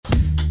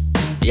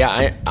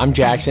I'm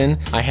Jackson.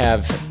 I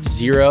have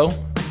zero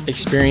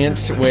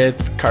experience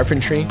with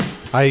carpentry.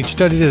 I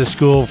studied at a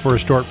school for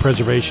historic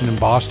preservation in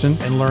Boston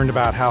and learned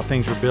about how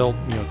things were built,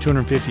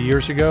 250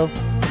 years ago.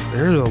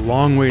 There's a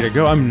long way to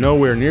go. I'm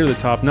nowhere near the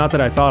top. Not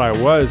that I thought I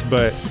was,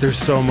 but there's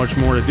so much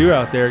more to do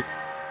out there.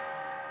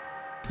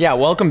 Yeah,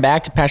 welcome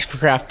back to Passion for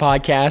Craft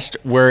podcast.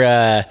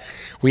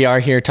 We are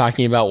here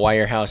talking about why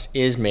your house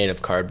is made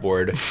of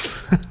cardboard.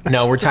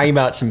 No, we're talking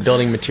about some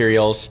building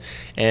materials,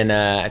 and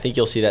I think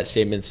you'll see that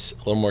statement's a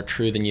little more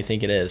true than you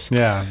think it is.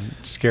 Yeah,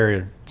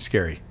 scary.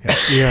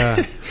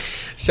 Yeah.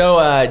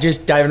 So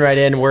just diving right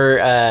in, we're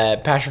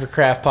Passion for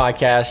Craft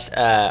podcast.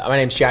 My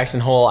name's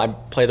Jackson Hull. I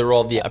play the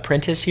role of the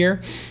apprentice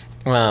here.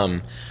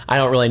 I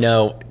don't really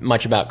know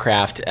much about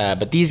craft,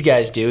 but these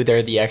guys do.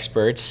 They're the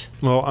experts.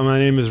 Well, my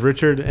name is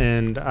Richard,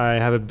 and I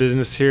have a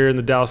business here in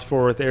the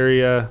Dallas-Fort Worth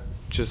area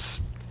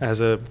just as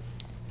a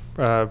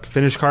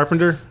finished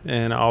carpenter,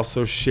 and I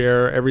also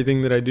share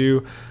everything that I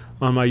do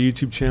on my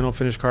YouTube channel,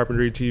 Finished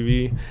Carpentry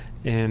TV,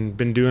 and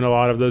been doing a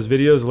lot of those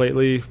videos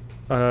lately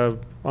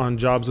on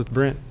jobs with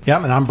Brent.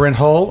 Yeah, and I'm Brent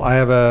Hull. I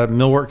have a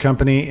millwork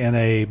company and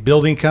a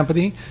building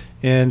company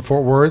in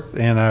Fort Worth,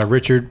 and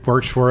Richard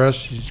works for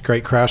us. He's a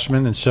great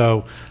craftsman, and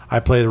so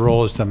I play the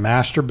role as the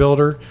master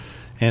builder.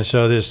 And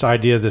so this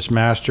idea of this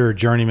master,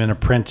 journeyman,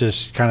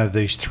 apprentice, kind of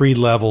these three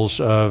levels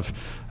of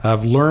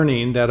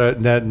learning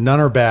that none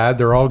are bad,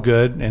 they're all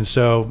good, and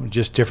so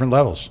just different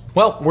levels.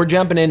 Well, we're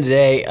jumping in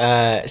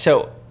today.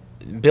 So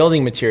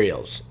building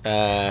materials.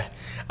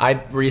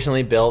 I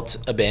recently built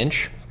a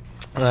bench.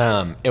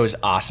 It was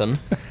awesome.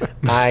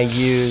 I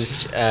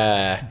used...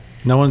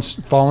 No one's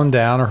fallen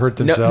down or hurt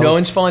themselves? No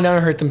one's fallen down or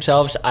hurt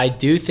themselves. I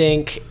do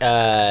think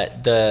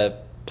the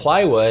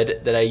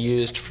plywood that I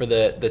used for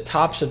the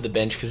tops of the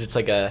bench, because it's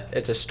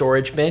a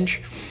storage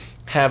bench,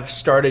 have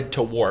started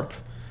to warp.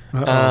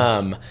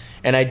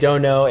 And I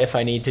don't know if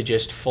I need to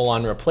just full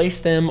on replace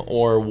them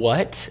or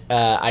what.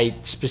 I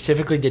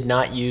specifically did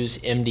not use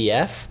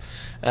MDF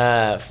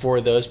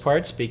for those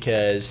parts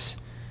because...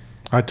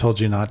 I told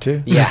you not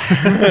to. Yeah.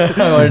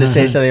 I wanted to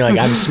say something like,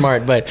 I'm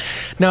smart, but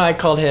no, I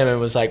called him and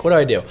was like, what do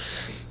I do?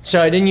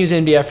 So I didn't use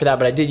MDF for that,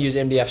 but I did use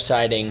MDF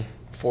siding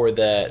for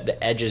the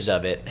edges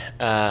of it.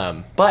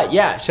 But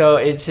yeah, so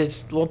it's a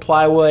little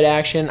plywood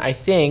action. I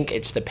think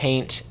it's the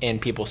paint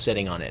and people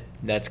sitting on it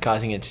that's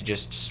causing it to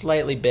just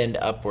slightly bend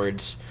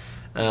upwards.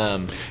 You're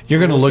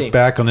going to look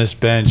back on this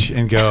bench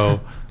and go,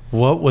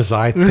 what was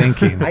I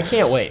thinking? I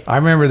can't wait. I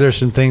remember there's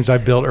some things I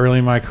built early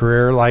in my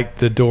career, like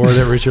the door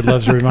that Richard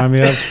loves to remind me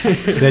of,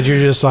 that you're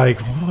just like,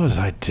 what was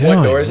I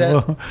doing? What door is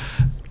that?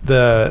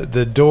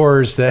 The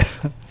doors that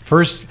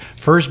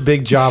first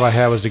big job I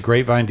had was the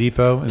Grapevine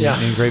Depot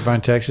in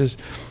Grapevine, Texas.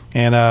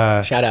 And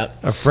shout out.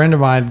 A friend of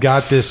mine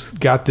got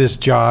this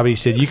job. He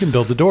said, you can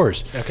build the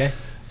doors. Okay.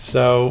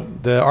 So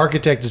the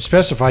architect had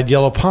specified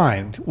yellow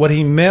pine. What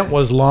he meant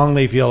was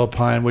longleaf yellow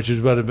pine, which is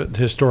about a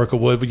historical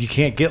wood, but you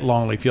can't get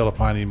longleaf yellow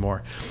pine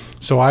anymore.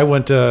 So I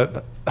went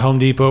to Home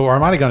Depot, or I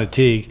might have gone to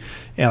Teague,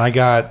 and I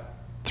got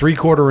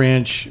 3/4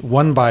 inch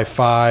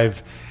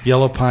 1x5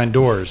 yellow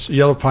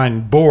pine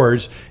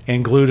boards,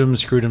 and glued them and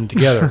screwed them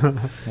together.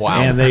 Wow.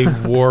 And they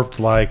warped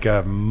like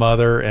a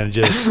mother, and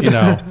just,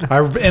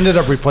 I ended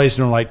up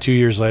replacing them like 3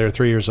 years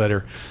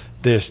later.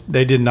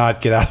 They did not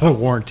get out of the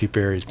warranty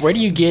period. Where do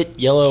you get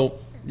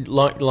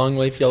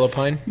longleaf yellow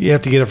pine? You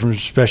have to get it from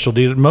special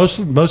dealers. Most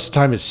of the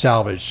time it's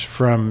salvaged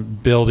from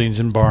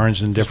buildings and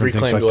barns and different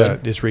things like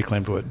that. It's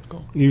reclaimed wood.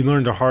 Cool. You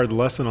learned a hard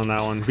lesson on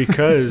that one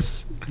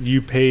because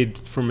you paid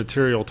for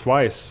material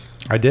twice.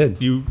 I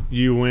did.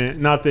 You went,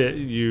 not that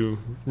you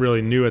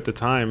really knew at the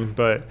time,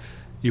 but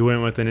you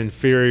went with an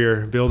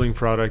inferior building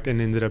product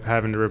and ended up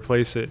having to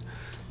replace it,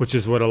 which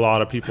is what a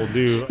lot of people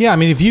do. Yeah, I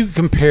mean, if you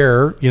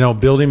compare,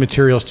 building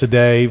materials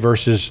today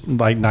versus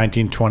like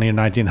 1920 and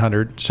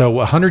 1900, so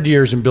 100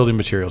 years in building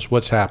materials,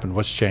 what's happened?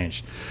 What's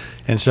changed?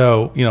 And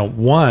so,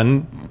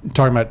 one,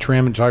 talking about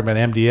trim and talking about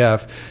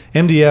MDF.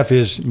 MDF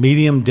is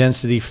medium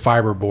density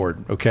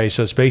fiberboard, okay?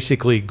 So it's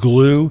basically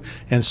glue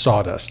and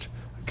sawdust.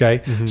 Okay,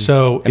 mm-hmm.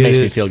 So it makes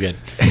me feel good.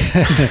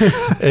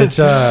 It's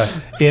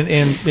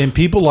and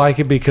people like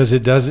it because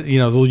it doesn't.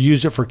 They'll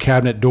use it for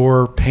cabinet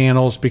door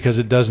panels because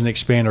it doesn't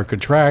expand or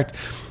contract.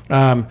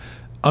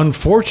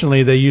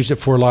 Unfortunately, they use it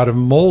for a lot of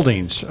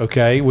moldings.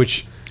 Okay,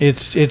 which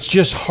it's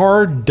just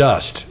hard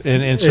dust,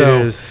 and so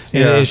it is.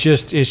 Yeah. It's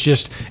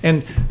just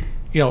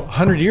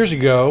 100 years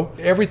ago,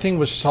 everything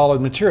was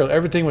solid material.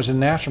 Everything was a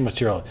natural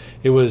material.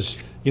 It was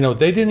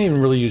they didn't even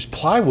really use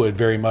plywood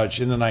very much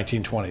in the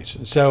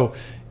 1920s. So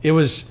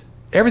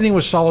everything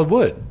was solid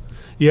wood.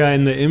 Yeah,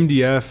 and the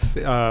MDF,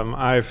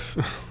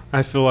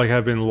 I feel like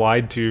I've been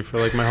lied to for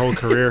like my whole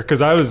career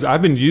because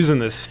I've been using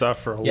this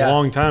stuff for a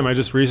long time. I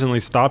just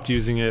recently stopped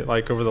using it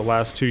like over the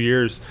last 2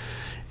 years,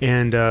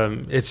 and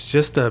it's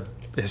just a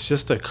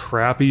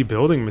crappy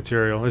building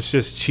material. It's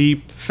just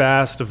cheap,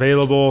 fast,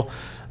 available.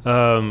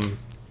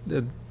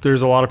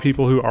 there's a lot of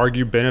people who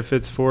argue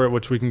benefits for it,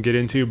 which we can get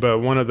into. But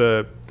one of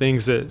the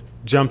things that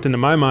jumped into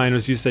my mind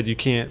was you said you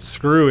can't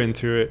screw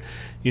into it.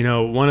 You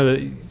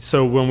know,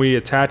 so when we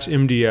attach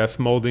MDF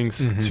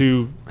moldings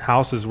to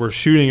houses, we're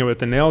shooting it with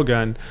the nail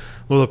gun.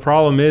 Well, the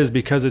problem is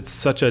because it's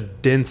such a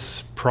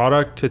dense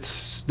product,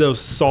 those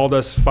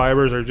sawdust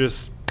fibers are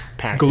just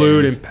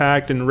glued and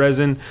packed in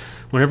resin.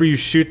 Whenever you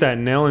shoot that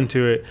nail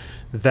into it,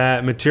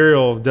 that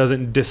material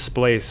doesn't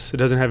displace. It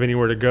doesn't have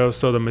anywhere to go,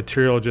 so the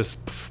material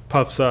just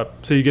puffs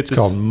up. So you get this. It's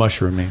called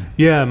mushrooming.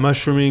 Yeah,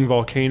 mushrooming,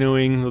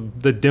 volcanoing,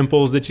 the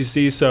dimples that you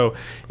see. So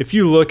if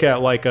you look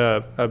at like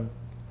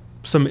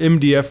some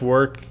MDF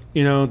work,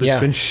 you know, that's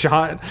been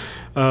shot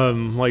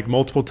like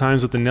multiple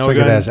times with the nail gun.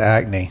 It has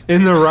acne.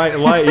 In the right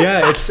light,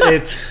 yeah,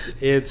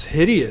 it's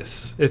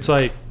hideous. It's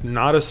like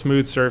not a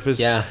smooth surface.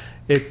 Yeah,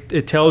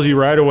 it tells you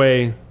right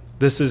away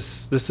this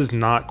is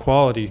not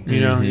quality.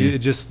 You know, it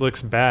just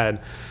looks bad,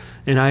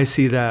 and I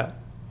see that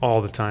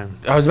all the time.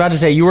 I was about to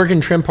say you work in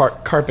trim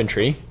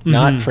carpentry,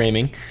 not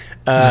framing.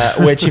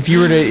 Which, if you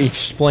were to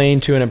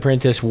explain to an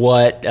apprentice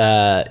what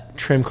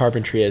trim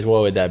carpentry is,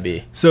 what would that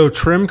be? So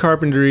trim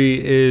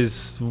carpentry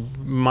is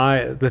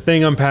the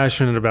thing I'm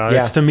passionate about. Yeah.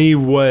 It's to me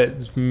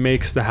what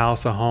makes the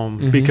house a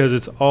home, because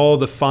it's all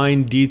the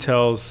fine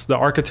details, the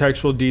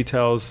architectural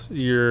details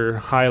you're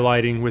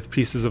highlighting with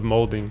pieces of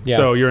molding. Yeah.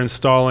 So you're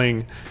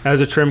installing, as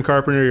a trim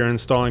carpenter, you're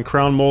installing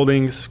crown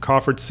moldings,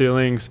 coffered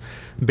ceilings,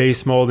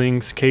 base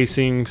moldings,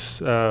 casings,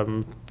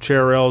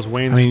 chair rails,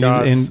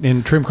 wainscots.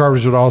 And trim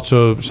carpenters would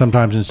also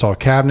sometimes install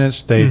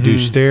cabinets. They do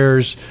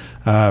stairs,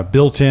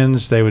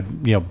 built-ins. They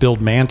would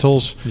build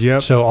mantles.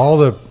 Yep. So all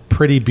the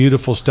pretty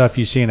beautiful stuff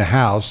you see in a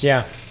house.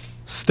 Yeah.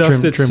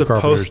 Stuff that's trim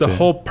supposed. The do.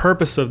 whole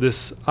purpose of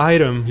this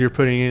item you're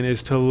putting in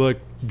is to look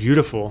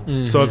beautiful.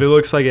 So if it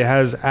looks like it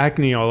has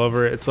acne all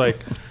over it, it's like,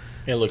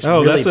 It looks.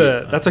 oh, really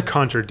that's a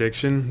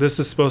contradiction. This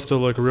is supposed to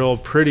look real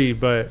pretty,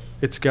 but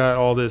it's got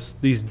all these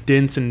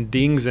dents and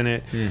dings in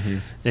it,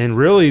 and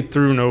really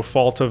through no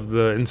fault of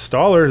the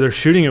installer, they're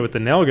shooting it with the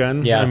nail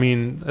gun. Yeah. I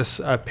mean,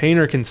 a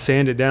painter can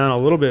sand it down a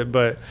little bit,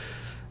 but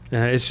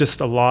it's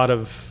just a lot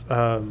of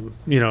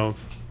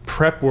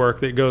prep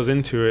work that goes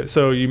into it.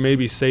 So you may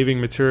be saving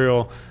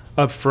material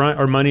up front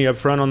or money up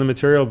front on the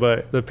material,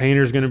 but the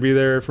painter's going to be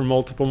there for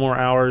multiple more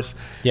hours.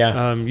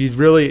 Yeah. You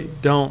really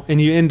don't, and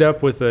you end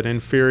up with an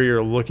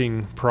inferior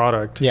looking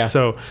product. Yeah.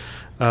 So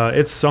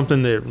it's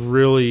something that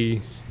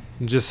really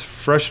just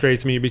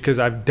frustrates me, because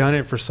I've done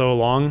it for so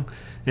long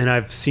and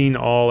I've seen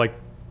all like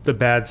the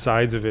bad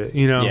sides of it,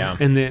 Yeah.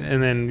 and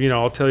then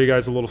I'll tell you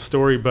guys a little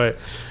story, but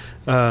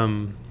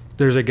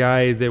there's a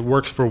guy that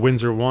works for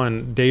Windsor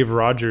One, Dave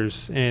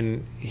Rogers,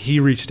 and he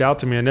reached out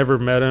to me. I never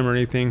met him or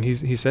anything.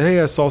 He said, "Hey,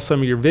 I saw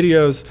some of your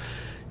videos.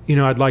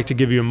 I'd like to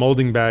give you a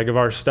molding bag of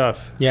our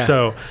stuff." Yeah.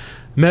 So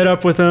met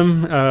up with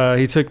him.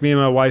 He took me and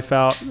my wife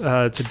out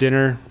to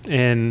dinner,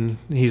 and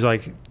he's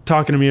like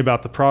talking to me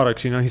about the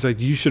products. He's like,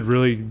 "You should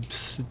really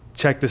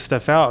check this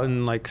stuff out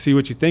and like see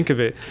what you think of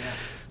it." Yeah.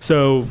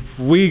 So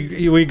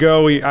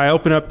I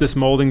open up this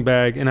molding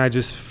bag, and I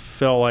just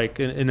felt like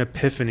an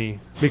epiphany,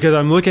 because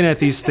I'm looking at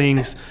these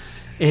things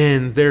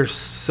and they're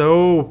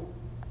so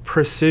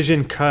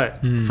precision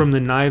cut from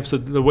the knives. So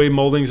the way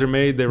moldings are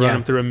made, they run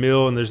them through a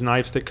mill, and there's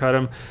knives that cut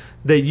them,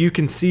 that you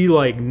can see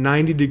like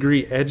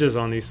 90-degree edges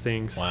on these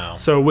things. Wow.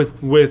 So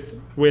with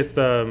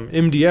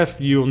MDF,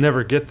 you'll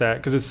never get that,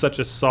 because it's such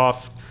a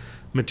soft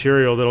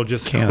material that'll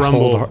just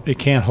crumble. It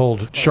can't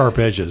hold sharp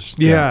edges.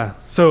 Yeah.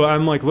 So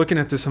I'm like looking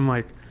at this, I'm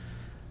like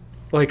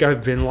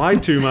I've been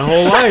lied to my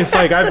whole life.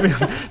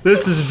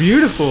 This is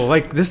beautiful.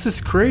 Like, this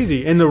is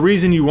crazy. And the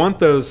reason you want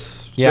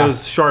those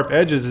sharp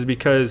edges is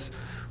because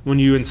when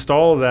you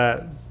install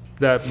that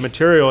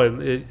material,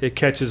 it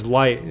catches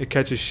light, it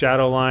catches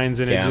shadow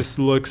lines, and it just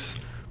looks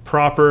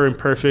proper and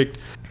perfect.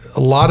 A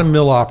lot of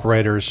mill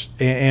operators,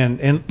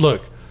 and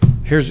look,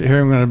 here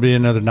I'm going to be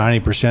another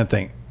 90%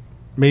 thing,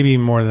 maybe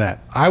even more than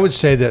that. I would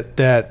say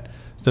that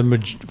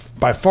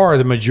by far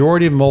the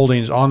majority of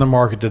moldings on the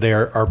market today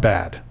are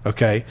bad.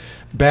 Okay,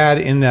 bad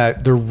in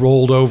that they're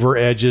rolled over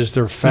edges,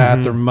 they're fat,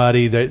 they're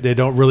muddy, they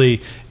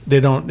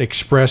don't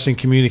express and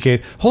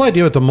communicate. The whole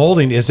idea with the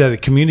molding is that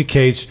it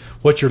communicates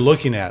what you're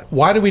looking at.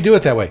 Why do we do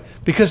it that way?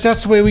 Because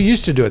that's the way we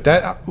used to do it.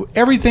 That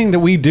everything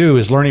that we do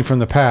is learning from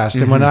the past.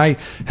 And when I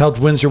helped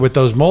Windsor with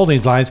those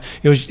molding lines,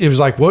 it was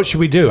like, what should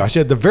we do? I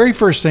said the very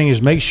first thing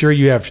is make sure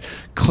you have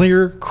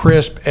clear,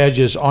 crisp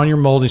edges on your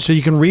molding so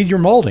you can read your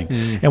molding.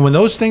 And when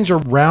those things are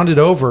rounded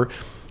over,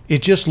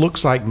 it just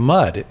looks like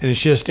mud, and it's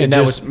just.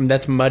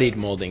 That's muddied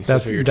moldings.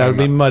 That's what you're that talking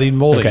would be about. muddied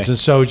moldings, Okay. and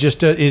so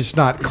it's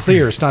not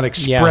clear. It's not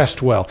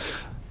expressed well.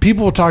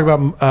 People will talk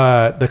about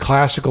the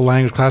classical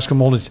language, classical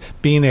moldings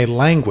being a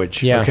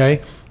language. Yeah.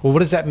 Okay. Well, what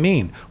does that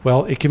mean?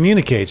 Well, it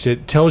communicates.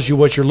 It tells you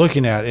what you're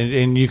looking at,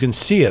 and you can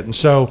see it. And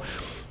so,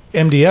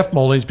 MDF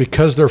moldings,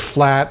 because they're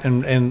flat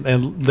and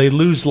they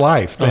lose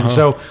life. And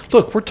so,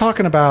 look, we're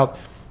talking about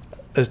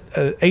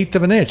an eighth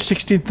of an inch,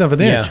 16th of an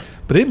Yeah. inch,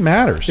 but it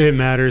matters. It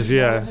matters,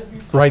 yeah.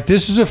 Right,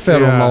 this is a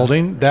federal Yeah.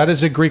 molding. That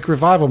is a Greek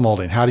revival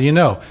molding. How do you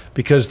know?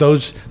 Because there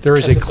is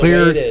Because a of the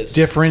clear way it is.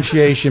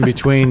 differentiation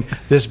between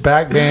this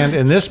back band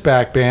and this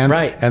back band,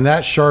 Right. and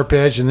that sharp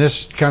edge and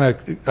this kind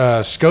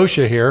of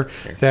scotia here.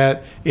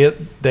 That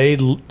they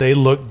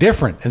look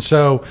different, and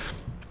so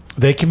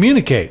they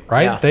communicate.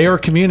 Right, Yeah. they are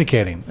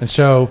communicating, and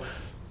so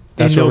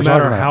that's And what no we're talking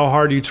matter about. how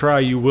hard you try,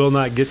 you will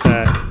not get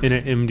that in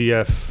an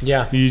MDF.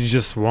 Yeah. You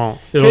just won't.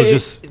 It'll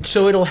just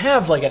So it'll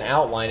have like an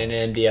outline in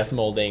an MDF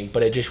molding,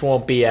 but it just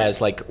won't be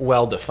as like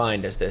well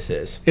defined as this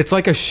is. it's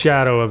like a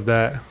shadow of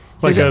that.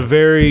 Like Is it? a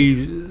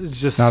very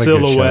just Not a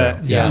good silhouette.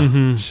 shadow. Yeah.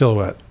 Mhm.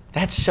 Silhouette.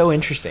 That's so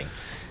interesting.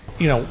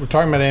 We're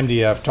talking about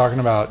MDF, talking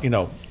about,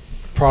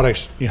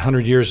 products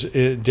 100 years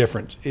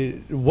different.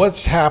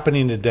 What's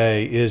happening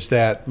today is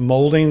that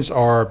moldings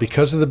are,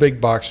 because of the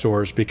big box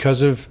stores,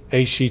 because of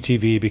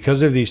HGTV,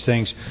 because of these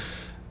things,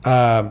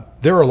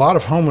 there are a lot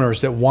of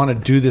homeowners that want to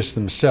do this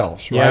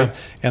themselves, right? Yeah.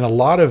 And a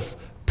lot of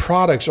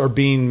products are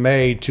being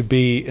made to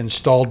be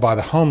installed by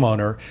the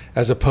homeowner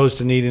as opposed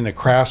to needing a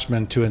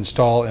craftsman to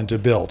install and to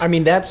build. I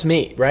mean, that's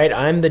me, right?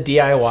 I'm the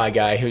DIY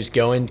guy who's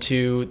going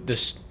to the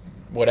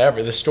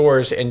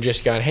stores and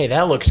just going, hey,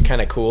 that looks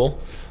kind of cool.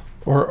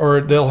 Or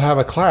they'll have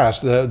a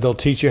class. They'll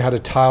teach you how to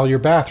tile your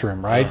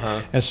bathroom, right?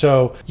 And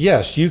so,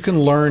 yes, you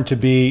can learn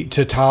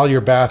to tile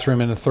your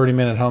bathroom in a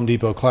 30-minute Home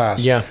Depot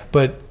class. Yeah.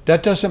 But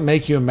that doesn't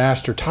make you a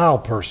master tile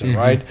person,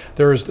 right?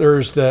 There's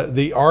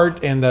the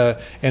art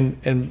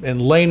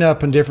and laying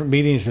up in different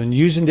meetings and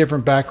using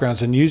different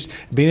backgrounds and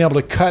being able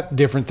to cut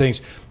different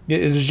things. It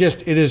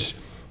is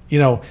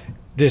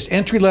this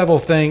entry level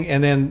thing,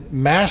 and then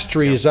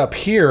mastery is up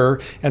here,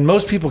 and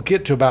most people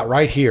get to about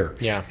right here.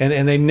 Yeah.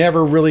 And they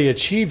never really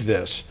achieve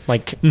this.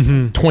 Like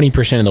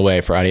 20% of the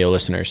way for audio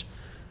listeners.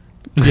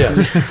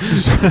 Yes.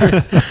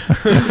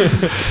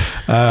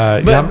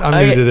 I'm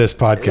new to this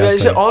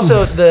podcast thing.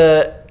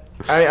 Also,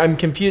 I'm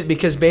confused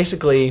because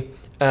basically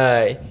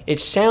it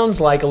sounds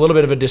like a little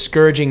bit of a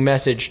discouraging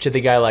message to the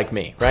guy like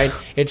me, right?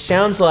 It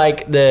sounds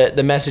like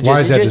the message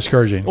Why is that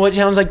discouraging? Well, it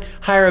sounds like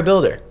hire a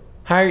builder.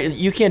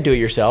 You can't do it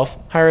yourself.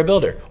 Hire a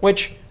builder,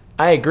 which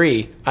I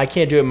agree. I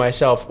can't do it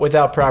myself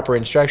without proper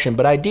instruction.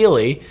 But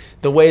ideally,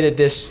 the way that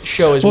this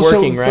show is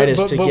working,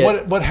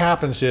 what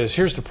happens is,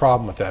 here's the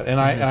problem with that, and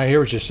I hear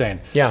what you're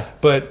saying. Yeah.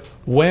 But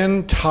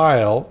when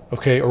tile,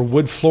 or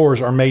wood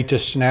floors are made to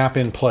snap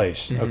in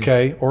place,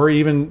 or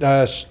even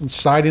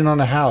siding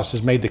on a house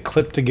is made to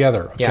clip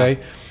together, okay.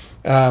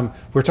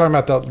 We're talking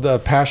about the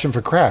passion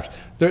for craft.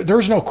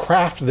 There's no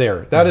craft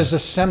there. That is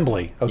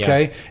assembly,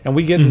 okay? Yeah. And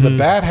we get into the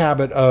bad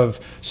habit of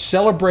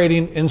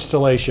celebrating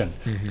installation.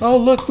 Oh,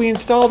 look, we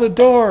installed a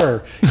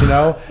door,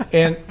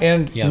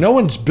 and no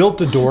one's built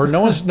the door.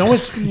 No one's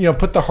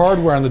put the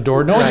hardware on the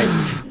door. No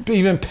one's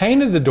even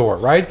painted the door,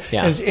 right?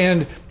 Yeah.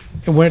 And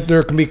when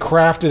there can be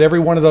craft at every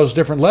one of those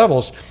different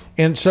levels.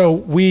 And so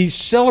we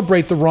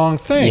celebrate the wrong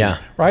thing,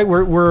 right?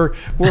 We're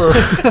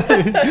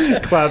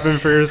clapping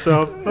for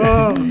yourself.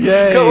 Oh.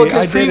 yay, Well, I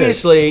because did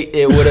previously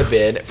it would have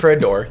been, for a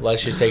door,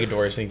 let's just take a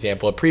door as an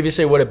example.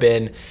 Previously it would have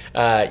been,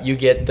 you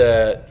get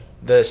the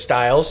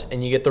stiles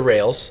and you get the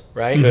rails,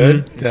 right?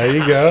 Good. There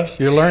you go.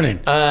 You're learning.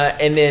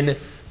 And then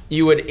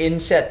you would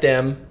inset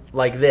them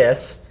like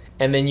this,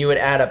 and then you would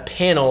add a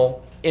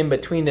panel in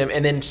between them,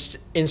 and then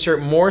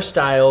insert more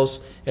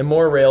stiles and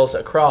more rails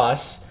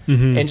across.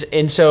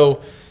 And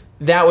so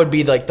that would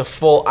be like the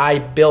full, I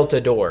built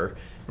a door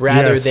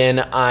rather than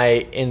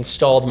I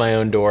installed my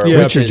own door, which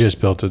Richard is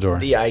just built a door.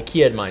 the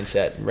IKEA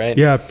mindset, right?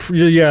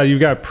 Yeah, you've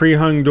got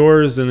pre-hung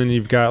doors, and then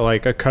you've got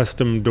like a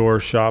custom door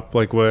shop,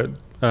 like what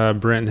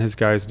Brent and his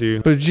guys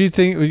do. But do you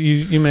think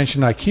you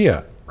mentioned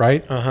IKEA,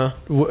 right? Uh-huh.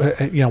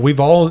 We've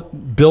all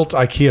built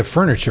IKEA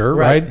furniture,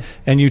 Right. right?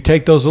 And you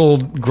take those little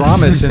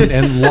grommets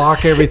and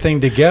lock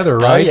everything together,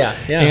 right? yeah.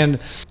 And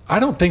I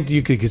don't think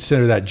you could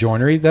consider that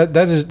joinery. That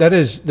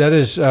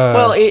is.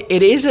 Well,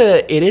 it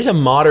is a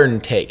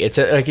modern take. It's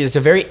a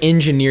very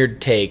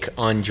engineered take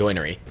on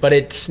joinery, but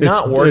it's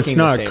not working. It's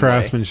not the same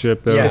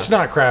craftsmanship, though. Yeah. It's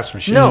not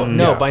craftsmanship.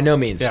 No, by no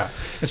means. Yeah.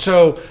 And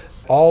so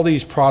all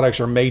these products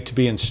are made to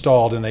be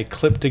installed, and they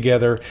clip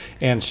together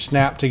and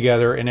snap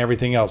together and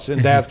everything else.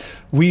 And that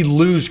we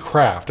lose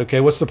craft. Okay.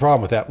 What's the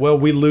problem with that? Well,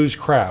 we lose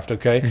craft.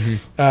 Okay.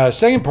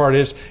 Second part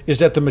is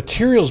that the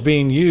materials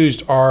being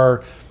used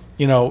are,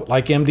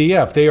 like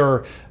MDF. They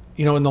are,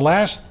 in the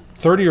last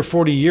 30 or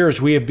 40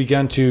 years, we have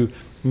begun to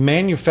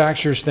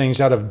manufacture things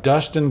out of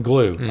dust and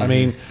glue. I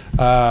mean,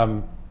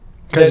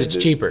 Because it's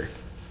cheaper.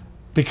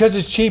 Because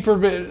it's cheaper,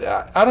 but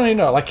I don't even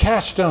know. Like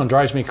cast stone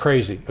drives me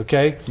crazy.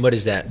 Okay. What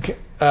is that?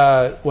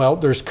 Well,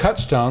 there's cut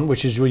stone,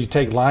 which is where you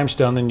take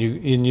limestone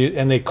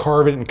and they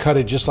carve it and cut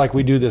it just like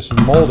we do this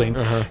molding,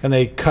 and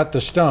they cut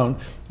the stone.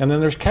 And then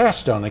there's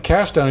cast stone. The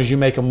cast stone is you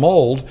make a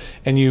mold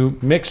and you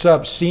mix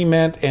up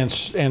cement and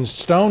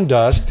stone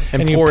dust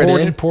And you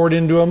pour it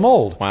into a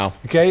mold. Wow.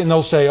 Okay, and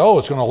they'll say, oh,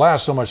 it's going to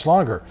last so much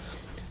longer.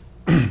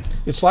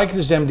 It's like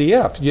this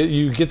MDF.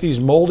 You get these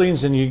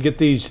moldings and you get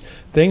these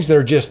things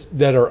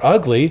that are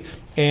ugly,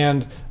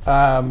 and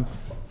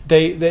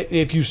they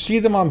if you see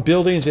them on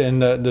buildings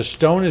and the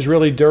stone is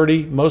really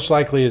dirty, most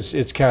likely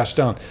it's cast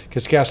stone,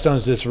 because cast stone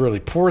is this really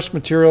porous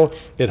material.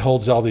 It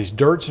holds all these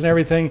dirts and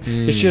everything.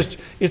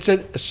 It's a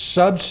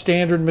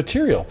substandard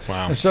material.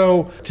 Wow. And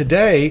so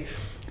today,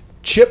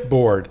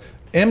 chipboard,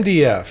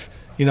 MDF,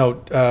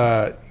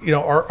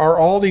 are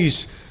all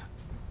these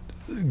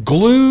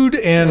glued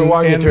and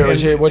Walk me through.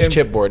 What's and-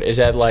 chipboard? Is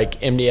that like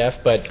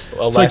MDF, but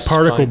It's like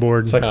particle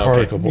board. It's like Oh,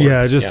 particle board.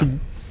 Yeah, just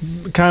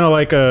kind of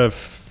like what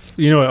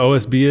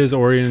OSB is,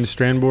 oriented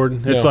strand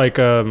board. It's Yeah.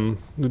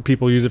 like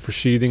people use it for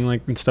sheathing,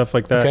 like and stuff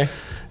like that. Okay.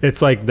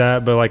 It's like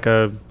that, but like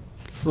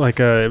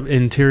a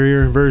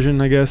interior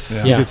version, I guess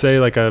Yeah. you could say,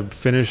 like a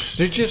finish.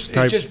 It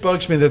just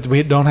bugs me that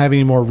we don't have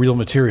any more real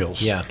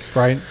materials. Yeah.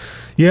 Right.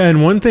 Yeah,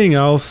 and one thing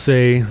I'll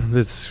say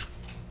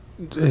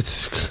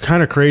it's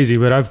kind of crazy,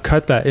 but I've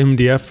cut that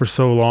MDF for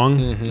so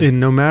long, and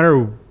no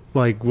matter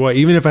like what,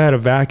 even if I had a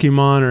vacuum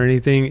on or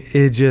anything,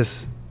 it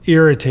just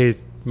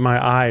irritates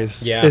my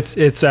eyes. Yeah.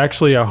 It's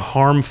actually a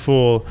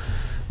harmful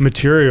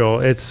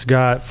material. It's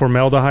got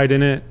formaldehyde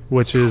in it,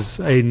 which is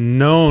a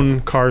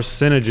known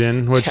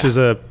carcinogen,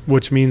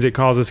 which means it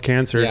causes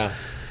cancer. Yeah.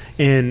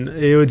 And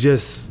it would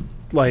just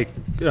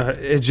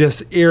it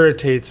just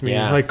irritates me.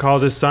 Yeah. Like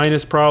causes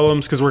sinus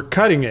problems because we're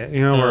cutting it.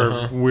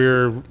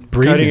 We're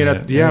Breathing cutting it it.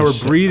 up. Yeah, we're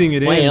breathing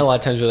it Well, in. a lot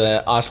of times with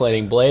an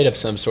oscillating blade of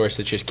some sort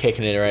that's just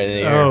kicking it right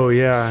in the air. Oh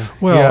yeah.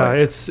 Well, yeah,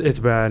 it's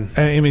bad.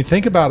 I mean,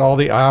 think about all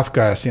the off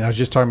gassing. I was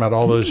just talking about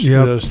all those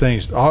Yep. those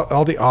things.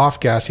 All the off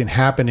gassing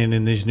happening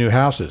in these new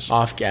houses.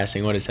 Off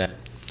gassing. What is that?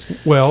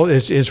 Well,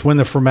 it's when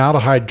the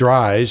formaldehyde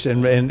dries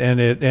and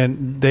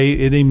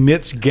it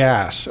emits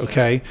gas.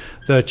 Okay,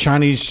 the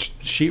Chinese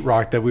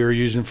sheetrock that we were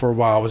using for a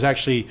while was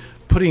actually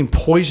putting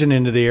poison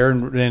into the air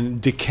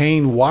and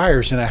decaying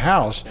wires in a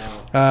house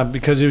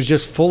because it was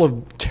just full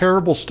of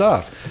terrible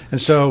stuff. And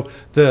so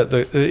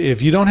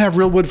if you don't have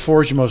real wood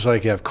floors, you most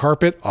likely have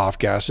carpet off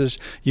gases.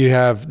 You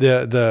have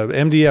the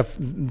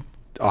MDF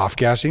off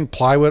gassing,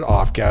 plywood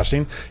off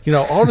gassing.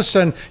 All of a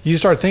sudden you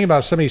start thinking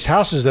about some of these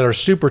houses that are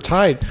super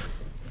tight.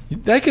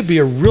 That could be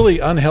a really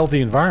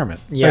unhealthy environment.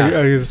 Yeah.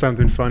 I use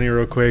something funny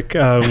real quick.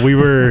 We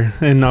were,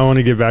 and I want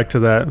to get back to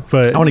that,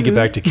 but I want to get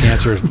back to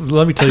cancer.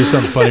 Let me tell you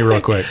something funny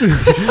real quick.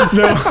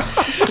 No.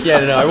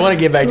 I want to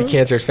get back to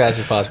cancer as fast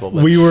as possible.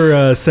 But. we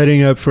were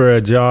setting up for a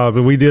job,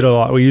 and we did a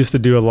lot. We used to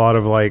do a lot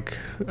of like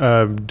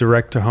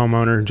direct to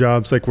homeowner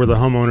jobs, like where the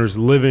homeowner's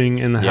living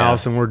in the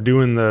house, and we're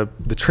doing the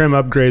trim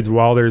upgrades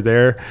while they're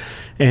there.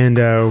 And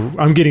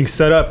I'm getting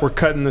set up. We're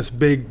cutting this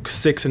big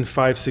 6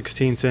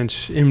 5/16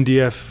 inch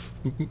MDF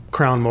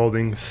crown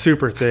molding,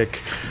 super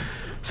thick.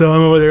 So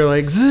I'm over there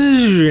like,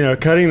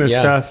 cutting this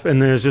stuff,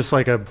 and there's just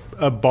like a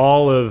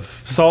ball of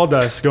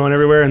sawdust going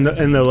everywhere.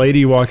 And the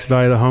lady walks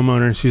by, the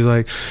homeowner, and she's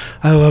like,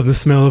 "I love the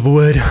smell of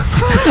wood."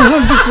 I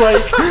was just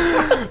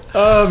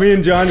like, me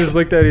and John just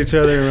looked at each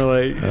other and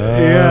we're like,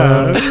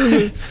 yeah,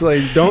 it's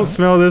like, don't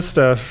smell this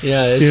stuff.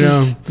 Yeah, this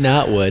is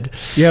not wood.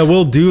 Yeah,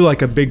 we'll do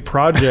like a big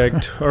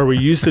project, or we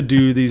used to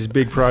do these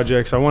big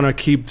projects. I want to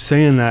keep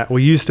saying that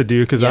we used to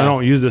do because I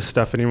don't use this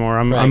stuff anymore.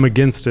 I'm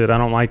against it. I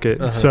don't like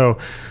it. So,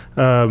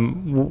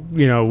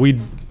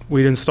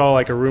 we'd install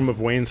like a room of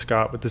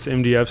wainscot with this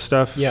MDF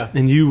stuff. Yeah.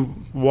 And you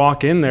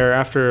walk in there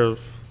after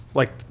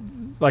like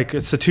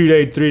it's a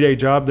 2-day, 3-day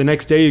job. The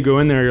next day you go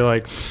in there, you're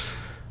like,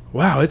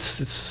 wow, it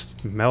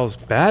smells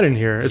bad in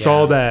here. It's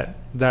all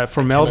that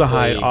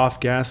formaldehyde off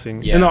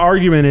gassing. Yeah. And the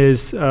argument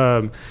is,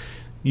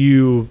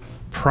 you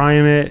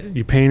prime it,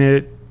 you paint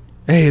it.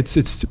 Hey,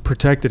 it's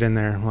protected in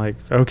there. Like,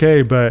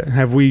 okay, but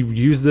have we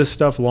used this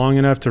stuff long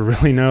enough to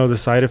really know the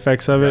side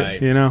effects of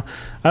it? Right.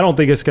 I don't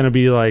think it's going to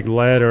be like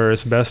lead or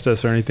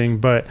asbestos or anything,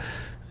 but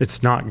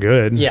it's not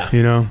good.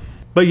 Yeah.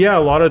 But yeah, a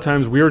lot of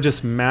times we were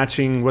just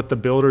matching what the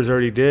builders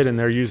already did, and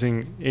they're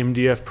using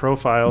MDF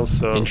profiles.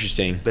 So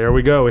Interesting. there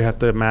we go. We have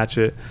to match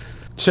it.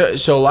 So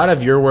a lot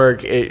of your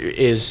work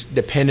is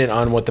dependent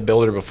on what the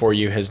builder before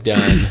you has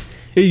done.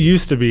 It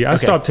used to be. I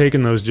stopped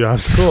taking those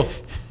jobs. Cool.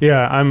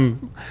 Yeah,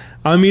 I'm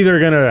either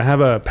gonna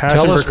have a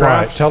passion for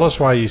craft. Tell us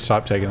why you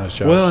stopped taking those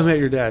jobs. Well, I met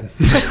your dad.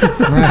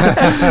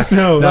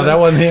 no, that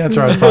wasn't the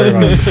answer I was talking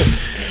about.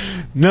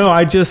 No,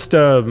 I just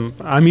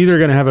I'm either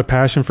gonna have a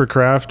passion for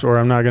craft or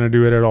I'm not gonna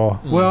do it at all.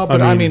 Well,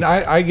 but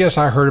I guess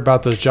I heard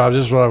about those jobs.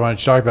 This is what I wanted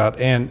to talk about,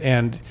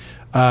 and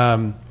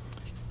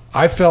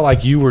I felt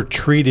like you were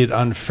treated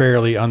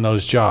unfairly on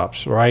those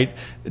jobs, right?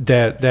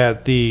 That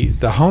the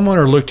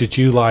homeowner looked at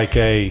you like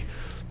a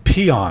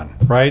peon,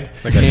 right?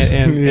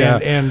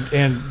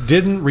 And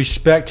didn't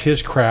respect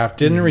his craft,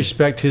 didn't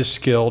respect his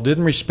skill,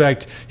 didn't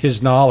respect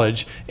his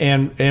knowledge,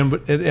 and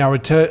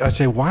I'd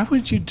say, why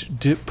would you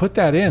put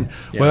that in?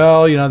 Yeah.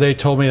 Well, they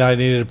told me that I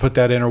needed to put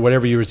that in, or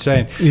whatever you were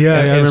saying. Yeah,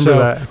 I remember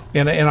that.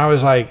 And I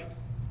was like,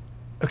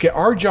 okay,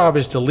 our job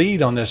is to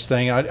lead on this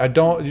thing. I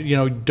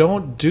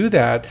don't do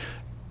that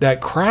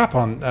crap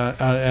on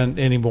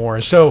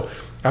anymore. So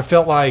I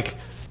felt like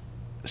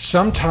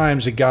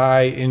sometimes a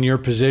guy in your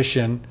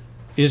position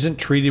isn't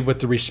treated with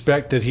the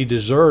respect that he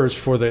deserves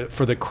for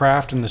the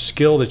craft and the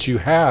skill that you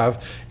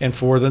have and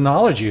for the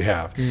knowledge you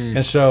have.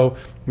 And so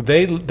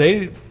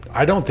they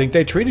I don't think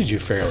they treated you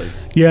fairly.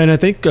 Yeah, and I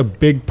think a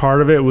big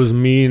part of it was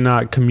me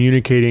not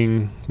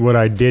communicating what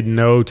I did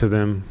know to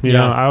them. You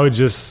know, I would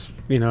just,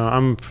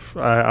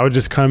 I would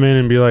just come in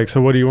and be like,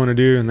 so what do you want to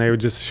do? And they would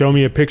just show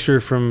me a picture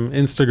from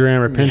Instagram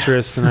or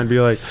Pinterest, and I'd be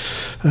like,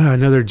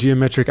 another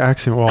geometric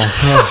accent wall.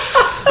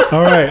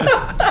 All right.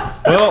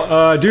 Well,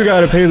 I do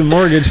got to pay the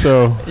mortgage,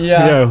 so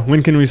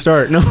when can we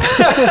start? No.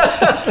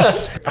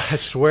 I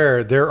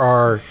swear there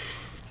are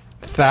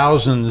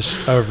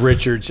thousands of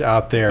Richards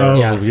out there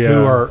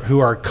who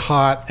are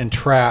caught and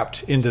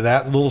trapped into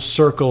that little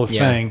circle of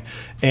thing.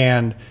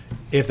 And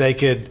if they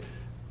could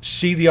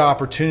see the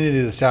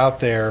opportunity that's out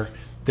there,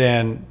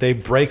 then they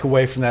break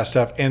away from that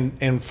stuff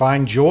and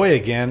find joy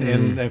again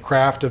in the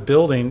craft of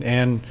building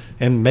and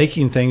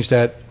making things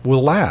that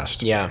will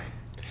last. Yeah.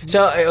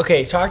 So,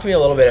 okay, talk to me a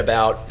little bit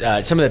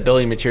about some of the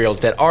building materials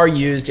that are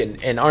used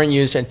and aren't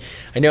used. And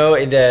I know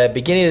in the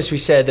beginning of this we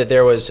said that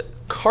there was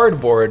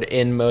cardboard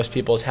in most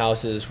people's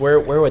houses. Where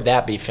would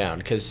that be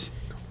found? Because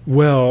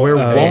where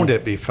won't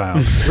it be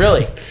found?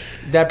 Really?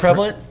 That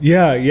prevalent?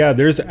 Yeah.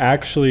 There's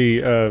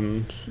actually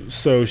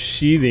so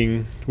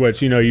sheathing,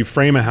 which you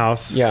frame a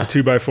house,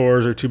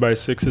 2x4s or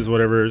 2x6s,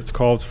 whatever it's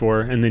called for,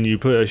 and then you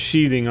put a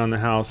sheathing on the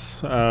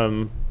house.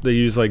 They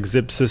use like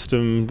zip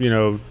system,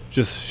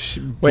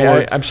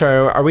 Wait, I'm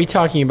sorry. Are we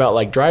talking about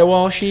like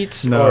drywall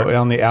sheets? No,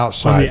 on the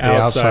outside. On the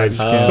outside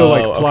skin. So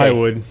like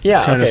plywood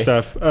kind of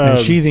stuff. And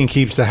sheathing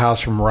keeps the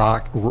house from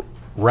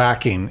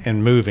racking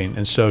and moving,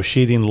 and so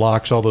sheathing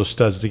locks all those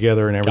studs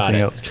together and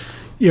everything else.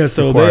 Yeah,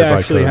 so they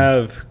actually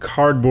have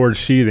cardboard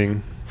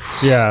sheathing.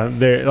 Yeah,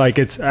 they're like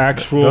it's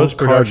actual those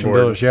production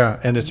cardboard. builders,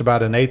 and it's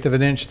about 1/8 of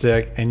an inch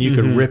thick, and you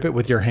can rip it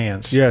with your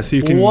hands. Yeah, so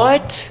you can.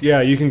 What? Yeah,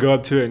 you can go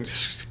up to it.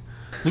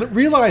 And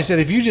realize that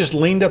if you just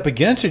leaned up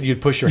against it,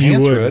 you'd push your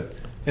hand through it.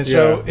 And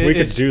so we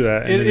could do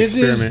that. It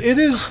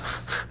is.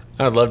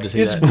 I'd love to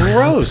see that. It's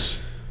gross.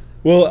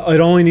 Well, it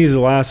only needs to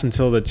last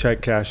until the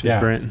check cashes,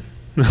 Brent.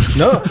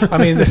 No, I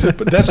mean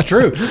that's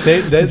true.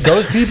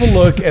 Those people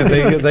look and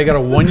they got a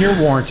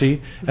 1-year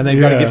warranty, and they've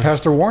got to get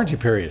past their warranty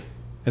period.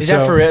 And is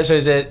that for real? So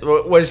is it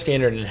what is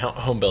standard in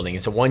home building?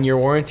 It's a 1-year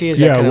warranty. Is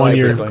that kind of 1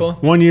 year? Typical?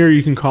 1 year,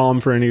 you can call them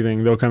for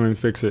anything. They'll come and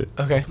fix it.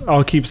 Okay.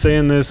 I'll keep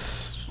saying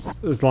this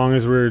as long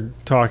as we're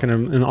talking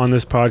on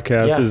this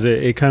podcast. Is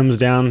it comes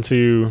down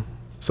to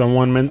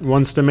someone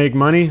wants to make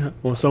money.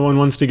 Well, someone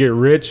wants to get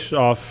rich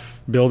off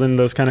building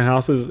those kind of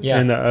houses. Yeah.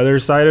 And the other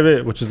side of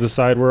it, which is the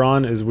side we're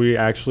on, is we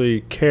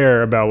actually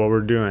care about what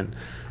we're doing.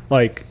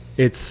 Like,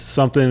 it's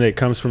something that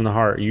comes from the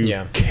heart.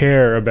 You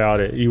care about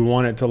it. You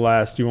want it to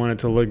last. You want it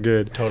to look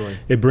good. Totally.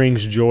 It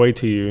brings joy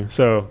to you.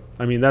 So,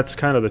 I mean, that's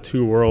kind of the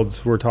two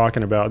worlds we're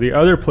talking about. The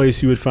other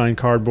place you would find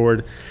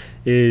cardboard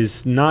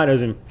is not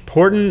as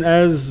important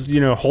as,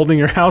 holding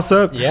your house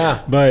up.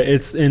 Yeah. But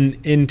it's in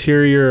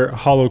interior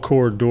hollow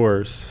core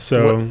doors.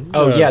 So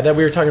that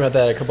we were talking about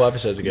that a couple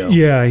episodes ago.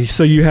 Yeah.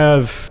 So you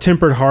have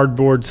tempered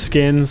hardboard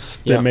skins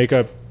that make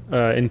up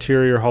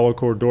interior hollow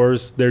core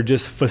doors. They're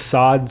just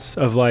facades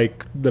of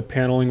like the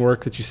paneling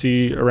work that you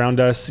see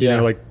around us. You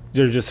know, like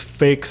they're just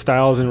fake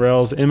stiles and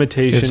rails,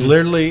 imitation. It's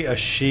literally a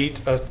sheet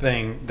of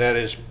thing that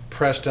is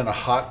pressed in a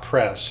hot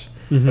press.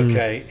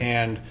 Okay.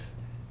 And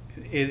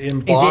it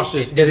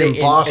embosses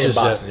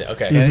it.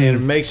 Okay. And it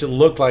makes it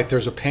look like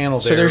there's a panel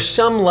there. So there's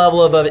some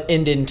level of an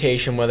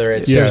indentation, whether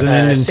it's an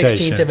a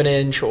 16th of an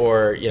inch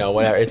or,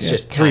 whatever. It's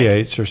just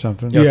 3/8 or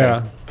something. Okay.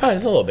 Yeah. Oh,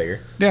 it's a little bigger.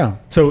 Yeah.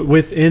 So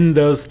within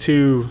those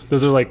two,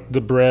 those are like the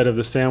bread of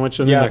the sandwich,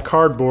 and then the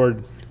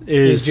cardboard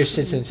it just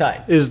sits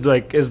inside. Is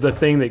the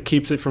thing that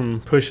keeps it from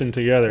pushing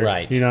together.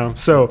 Right.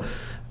 So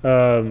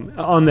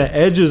on the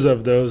edges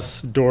of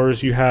those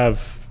doors, you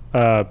have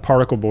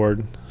particle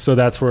board, so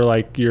that's where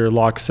like your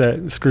lock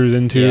set screws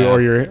into,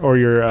 or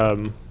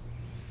your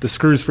the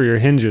screws for your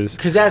hinges,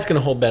 because that's going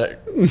to hold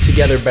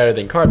together better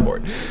than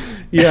cardboard.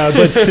 Yeah,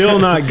 but still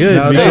not good.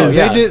 No,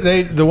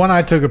 the one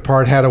I took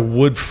apart had a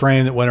wood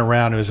frame that went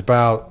around. It was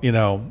about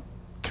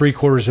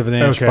 3/4 of an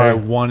inch by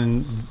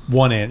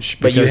 1 inch.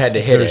 But you had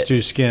to hit there's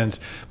two skins.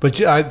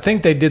 But I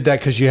think they did that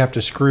because you have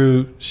to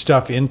screw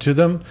stuff into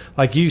them.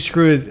 Like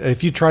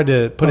if you tried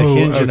to put a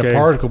hinge in a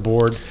particle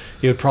board,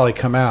 it would probably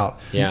come out.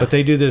 Yeah. But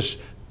they do this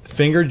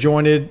finger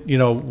jointed,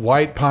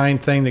 white pine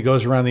thing that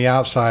goes around the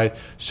outside,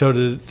 so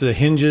the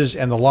hinges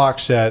and the lock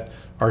set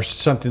are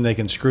something they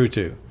can screw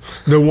to.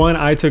 The one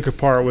I took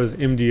apart was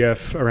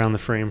MDF around the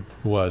frame.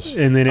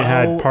 And then it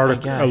had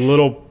a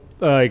little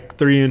like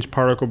 3-inch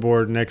particle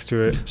board next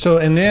to it. So,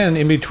 and then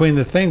in between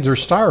the things,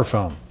 there's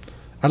styrofoam.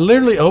 I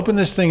literally opened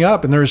this thing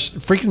up, and there's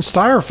freaking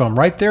styrofoam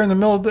right there in the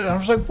middle of I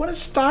was like, what is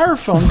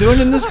styrofoam doing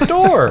in this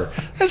door?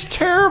 That's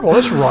terrible.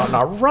 That's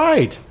not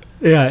right.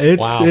 Yeah,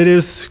 it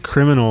is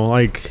criminal.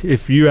 Like,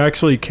 if you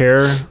actually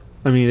care,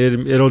 I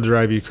mean, it'll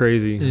drive you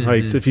crazy. Mm-hmm.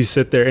 Like, if you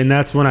sit there, and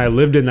that's when I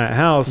lived in that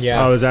house.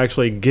 I was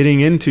actually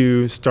getting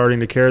into starting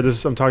to care.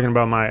 I'm talking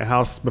about my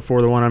house before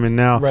the one I'm in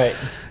now. Right.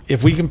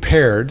 If we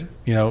compared,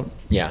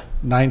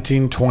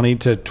 1920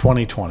 to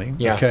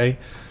 2020, okay,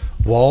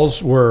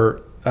 walls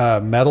were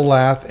metal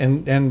lath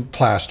and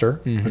plaster,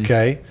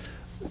 okay.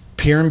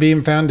 pier and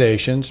beam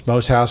foundations.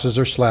 Most houses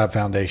are slab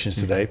foundations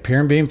today.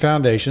 Pier and beam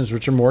foundations,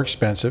 which are more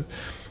expensive.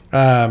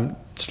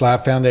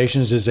 Slab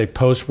foundations is a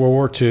post-World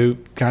War II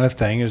kind of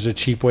thing. It's a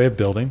cheap way of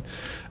building.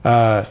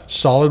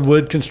 Solid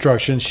wood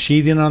construction.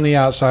 Sheathing on the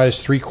outside is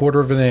 3/4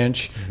 of an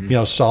inch,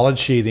 solid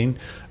sheathing.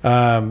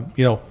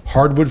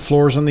 Hardwood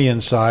floors on the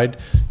inside,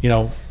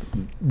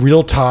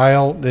 real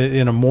tile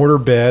in a mortar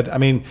bed. I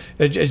mean,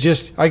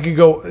 I could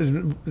go,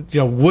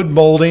 wood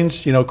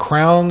moldings,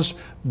 crowns,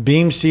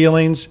 beam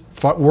ceilings,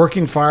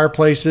 working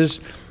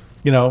fireplaces.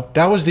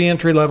 That was the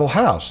entry-level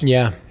house.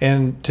 Yeah.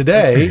 And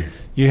today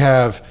you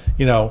have,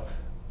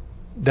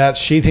 that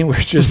sheathing we were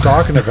just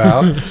talking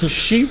about,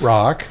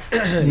 sheetrock,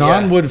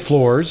 non-wood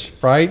floors,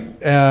 right?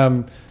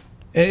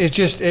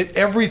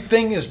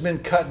 Everything has been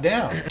cut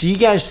down. Do you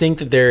guys think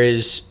that there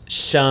is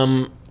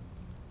some,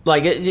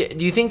 do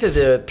you think that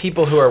the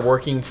people who are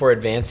working for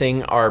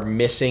Advancing are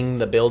missing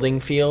the building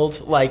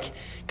field?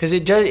 Because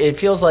it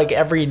feels like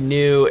every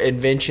new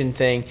invention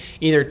thing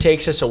either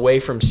takes us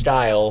away from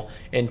style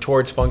and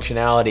towards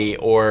functionality,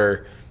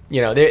 or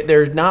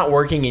they're not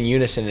working in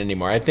unison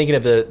anymore. I'm thinking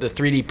of the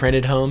 3D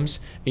printed homes.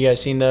 Have you guys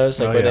seen those?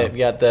 They've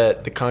got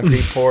the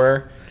concrete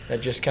pourer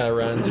that just kind of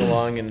runs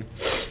along, and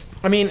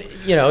I mean,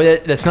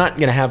 that's not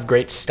going to have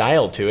great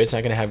style to it. It's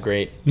not going to have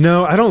great.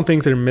 No, I don't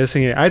think they're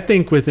missing it. I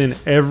think within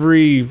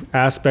every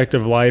aspect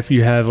of life,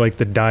 you have like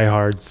the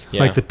diehards,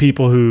 like the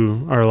people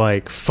who are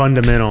like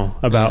fundamental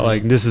about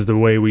like, this is the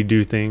way we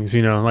do things.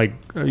 Like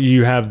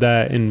you have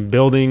that in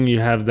building, you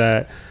have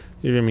that.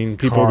 I mean,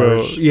 people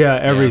Cars.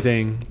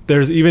 everything. Yeah.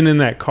 There's even in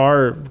that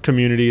car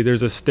community,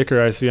 there's a sticker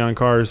I see on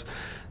cars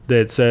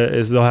that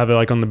says, they'll have it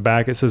like on the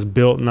back, it says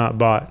built, not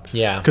bought.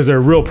 Yeah. Because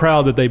they're real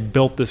proud that they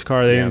built this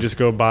car. They didn't just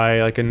go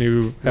buy like a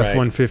new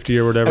F-150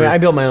 or whatever. I mean, I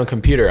built my own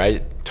computer.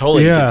 I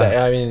totally get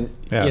that. I mean,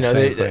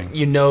 same thing.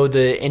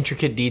 The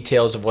intricate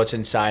details of what's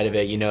inside of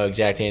it,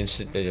 exactly. And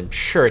I'm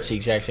sure it's the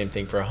exact same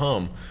thing for a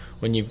home.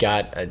 When you've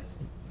got a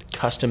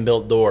custom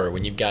built door,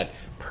 when you've got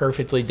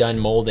perfectly done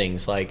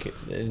moldings,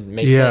 it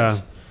makes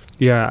sense.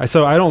 Yeah.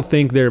 So I don't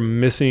think they're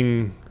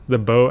missing the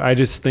boat. I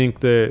just think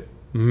that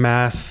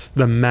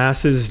the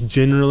masses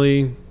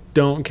generally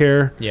don't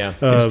care. Yeah.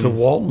 It's the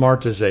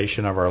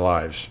Walmartization of our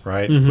lives,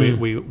 right?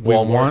 We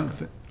want.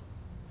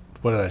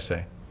 What did I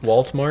say?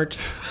 Walmart.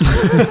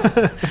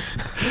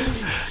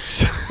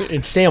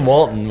 It's Sam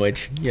Walton,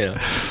 which anyway.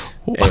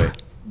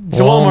 It's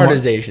a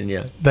Walmartization,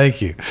 yeah.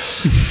 Thank you.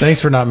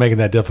 Thanks for not making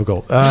that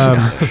difficult.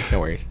 No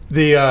worries.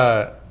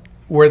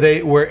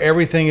 Where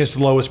everything is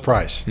the lowest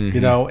price,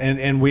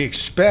 and we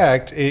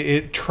expect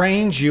it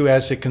trains you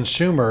as a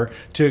consumer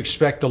to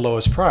expect the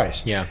lowest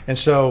price. Yeah. And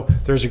so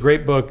there's a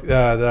great book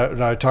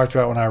that I talked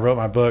about when I wrote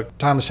my book,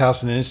 Timeless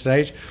House in an Instant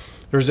Age.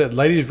 There's a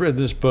lady who's written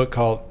this book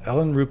called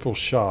Ellen Rupel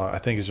Shaw, I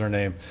think is her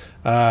name.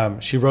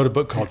 She wrote a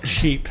book called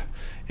Cheap,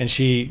 and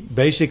she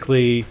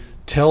basically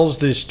tells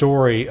the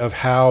story of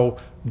how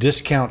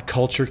discount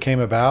culture came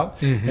about,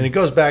 and it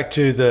goes back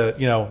to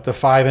the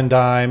five and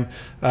dime,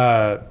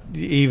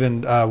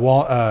 even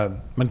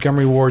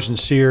Montgomery Ward's and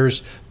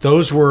Sears.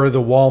 Those were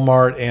the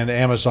Walmart and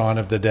Amazon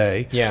of the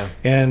day. Yeah.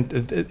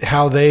 And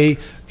how they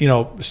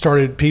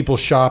started people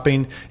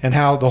shopping, and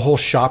how the whole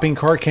shopping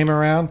cart came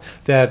around,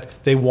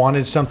 that they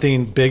wanted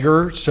something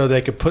bigger so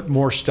they could put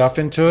more stuff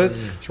into it,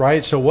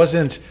 right? So it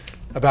wasn't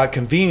about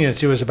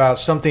convenience, it was about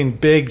something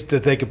big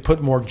that they could put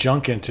more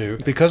junk into.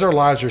 Because our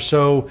lives are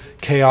so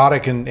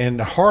chaotic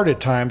and hard at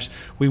times,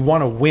 we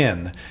want to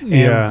win.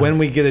 And when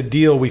we get a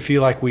deal, we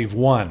feel like we've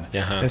won.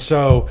 And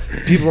so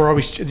people are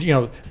always,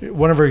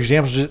 one of our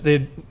examples,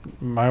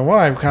 my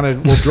wife kind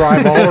of will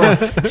drive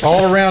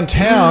all around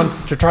town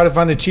to try to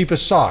find the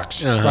cheapest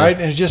socks, right?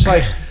 And it's just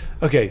like,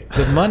 okay,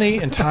 the money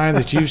and time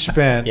that you've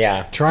spent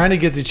trying to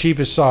get the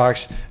cheapest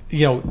socks,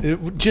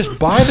 just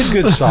buy the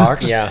good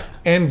socks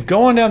and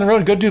go on down the road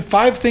and go do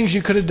 5 things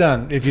you could have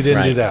done if you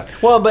didn't do that.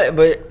 Well,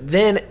 but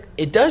then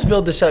it does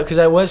build this up, because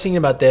I was thinking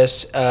about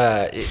this,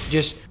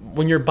 just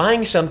when you're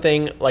buying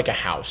something like a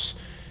house,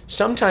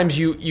 sometimes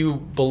you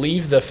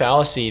believe the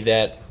fallacy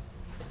that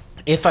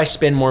if I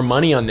spend more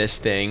money on this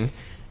thing,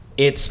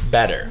 it's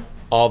better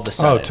all of a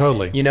sudden. Oh,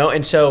 totally.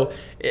 And so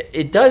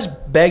it does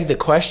beg the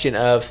question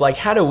of,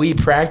 how do we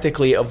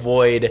practically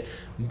avoid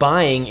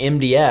buying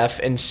MDF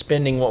and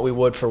spending what we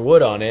would for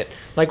wood on it?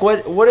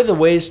 What are the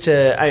ways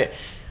to?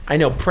 I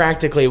know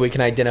practically we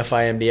can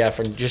identify MDF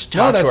and just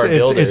talk to our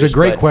builders. It's a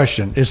great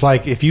question. It's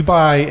like if you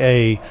buy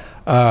a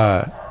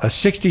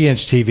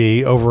 60-inch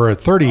TV over a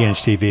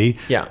 30-inch TV,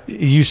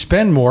 you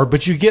spend more,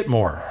 but you get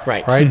more.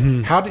 Right.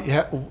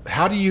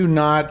 How do you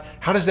not?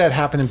 How does that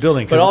happen in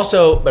building? But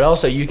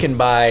also you can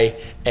buy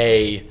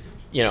a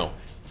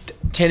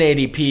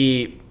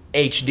 1080p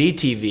HD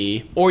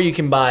TV, or you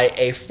can buy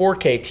a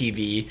 4K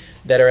TV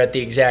that are at the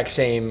exact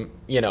same,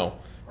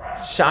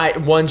 size.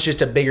 One's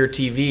just a bigger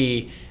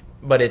TV,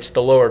 but it's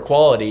the lower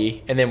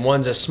quality, and then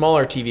one's a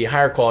smaller TV,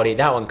 higher quality.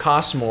 That one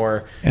costs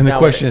more. And the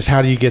question is,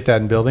 how do you get that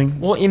in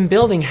building? Well, in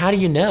building, how do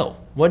you know?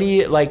 What do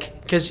you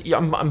like? Because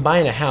I'm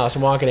buying a house.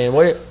 I'm walking in.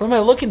 What am I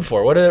looking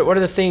for? What are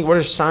the things? What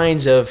are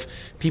signs of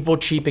people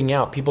cheaping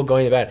out? People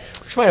going to bed?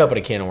 Which might open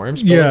a can of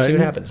worms. But let's see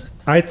what happens.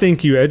 I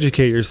think you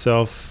educate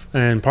yourself,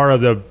 and part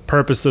of the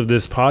purpose of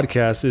this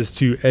podcast is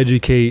to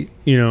educate,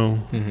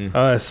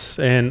 us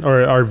and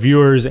or our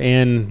viewers,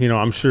 and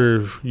I'm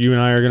sure you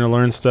and I are going to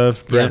learn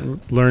stuff.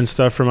 Brent, learn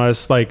stuff from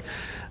us, like.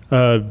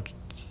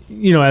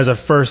 As a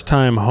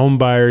first-time home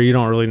buyer, you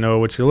don't really know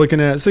what you're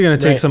looking at. It's going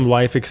to take some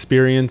life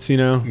experience,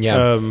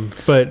 Yeah.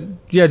 But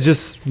yeah,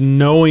 just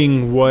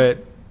knowing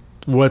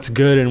what's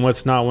good and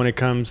what's not when it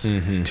comes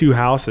to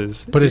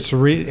houses. But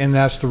and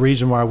that's the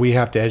reason why we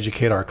have to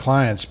educate our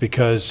clients,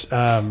 because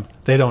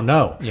they don't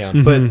know. Yeah.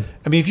 But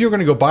I mean, if you're going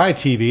to go buy a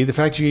TV, the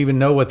fact you even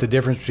know what the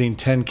difference between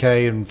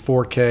 10K and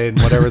 4K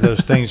and whatever those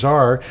things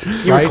are,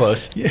 You right? were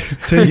close.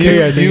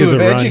 10K, I think, you is a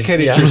have run.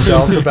 educated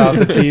yourselves about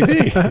the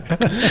TV.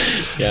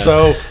 Yeah.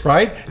 So,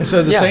 right? And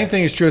so the same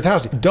thing is true with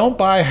housing. Don't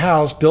buy a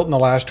house built in the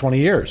last 20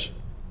 years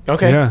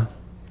Okay. Yeah.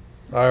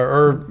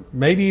 or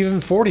maybe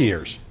even 40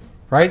 years,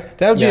 right?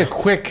 That would be a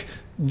quick,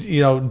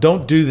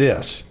 don't do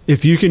this.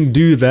 If you can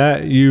do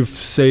that, you've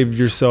saved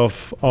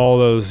yourself all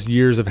those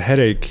years of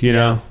headache,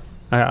 know?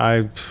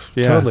 I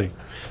Totally.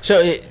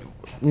 So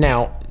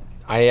now,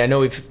 I know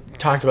we've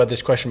talked about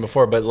this question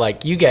before, but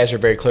like you guys are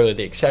very clearly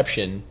the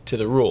exception to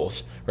the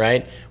rules,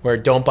 right? Where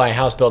don't buy a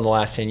house built in the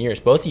last 10 years.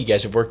 Both of you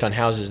guys have worked on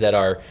houses that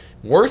are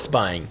worth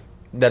buying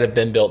that have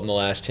been built in the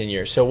last 10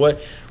 years. So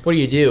what do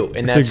you do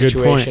in that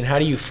situation? How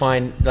do you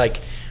find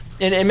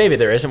and maybe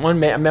there isn't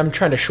one. I'm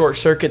trying to short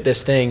circuit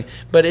this thing,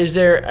 but is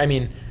there? I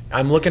mean,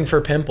 I'm looking for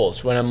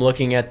pimples when I'm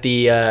looking at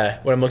the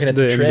trim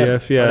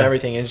MDF, on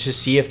everything, and just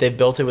see if they've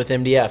built it with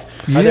MDF.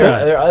 Yeah. Are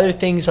there other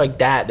things like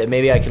that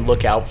maybe I can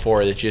look out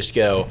for that just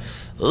go,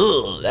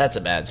 ooh, that's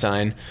a bad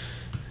sign?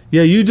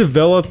 Yeah, you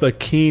develop a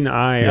keen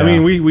eye. Yeah. I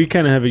mean, we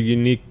kind of have a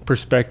unique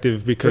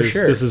perspective because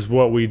this is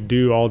what we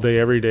do all day,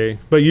 every day.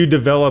 But you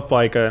develop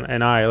like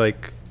an eye.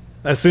 Like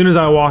as soon as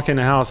I walk in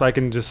the house, I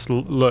can just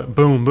look,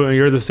 boom, boom.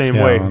 You're the same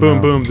way.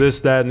 Boom, boom. This,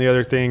 that, and the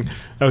other thing.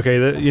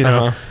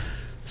 Okay,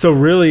 So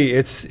really,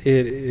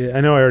 I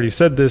know I already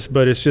said this,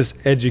 but it's just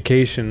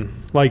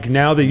education. Like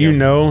now that you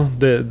know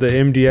the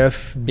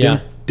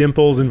MDF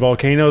dimples and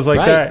volcanoes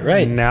like that.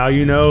 Right. Now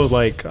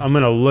like I'm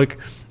gonna look.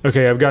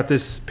 Okay, I've got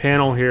this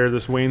panel here,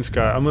 this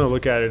wainscot. I'm going to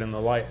look at it in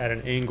the light at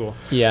an angle.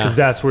 Yeah. Because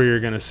that's where you're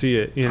going to see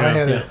it.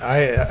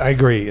 I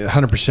agree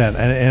 100%.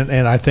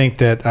 And I think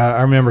that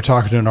I remember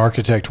talking to an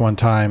architect one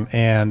time,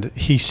 and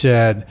he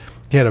said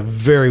he had a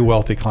very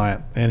wealthy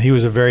client, and he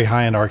was a very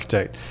high-end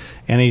architect.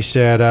 And he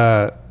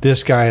said,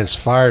 this guy has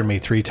fired me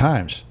 3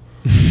 times.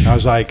 I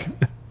was like,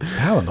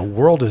 how in the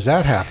world does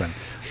that happen?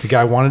 The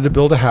guy wanted to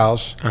build a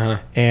house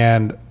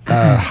and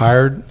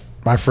hired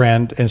my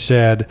friend and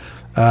said,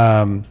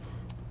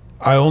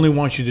 I only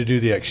want you to do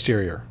the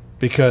exterior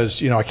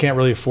because, I can't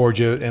really afford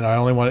you. And I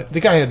only want it. The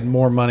guy had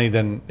more money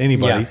than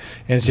anybody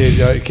and said,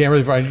 I can't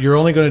really find, you're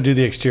only going to do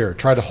the exterior.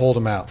 Try to hold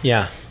him out.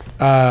 Yeah.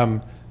 The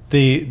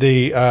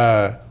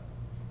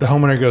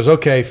homeowner goes,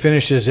 okay,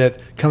 finishes it,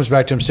 comes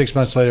back to him 6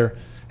 months later.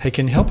 Hey,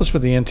 can you help us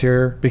with the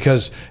interior?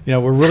 Because,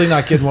 we're really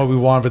not getting what we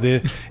want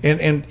for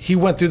and he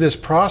went through this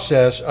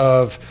process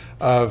of.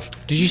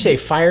 Did you say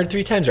fired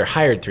 3 times or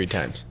hired 3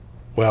 times?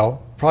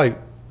 Well, probably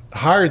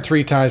hired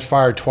 3 times,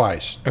 fired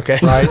twice. Okay.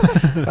 Right.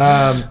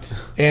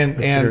 And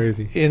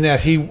crazy. In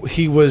that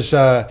he was,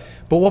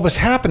 but what was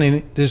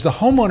happening is the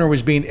homeowner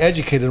was being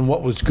educated on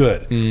what was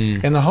good.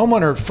 And the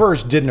homeowner at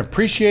first didn't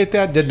appreciate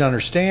that, didn't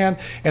understand.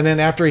 And then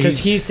after because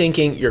he's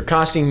thinking, you're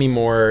costing me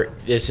more.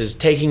 This is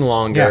taking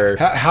longer.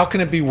 How can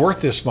it be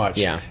worth this much?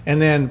 Yeah.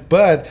 And then,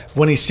 but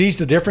when he sees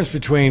the difference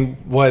between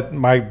what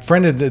my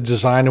friend had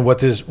designed and what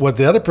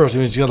the other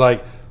person was, he's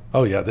like,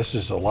 oh yeah, this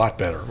is a lot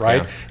better.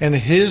 Right. Yeah. And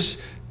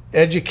his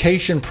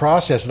education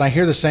process, and I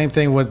hear the same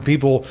thing when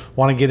people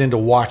want to get into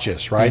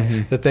watches, right?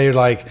 That they're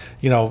like,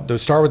 they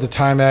start with the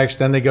Timex,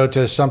 then they go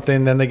to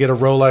something, then they get a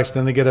Rolex,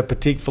 then they get a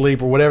Patek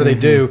Philippe or whatever they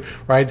do,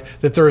 right?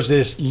 That there's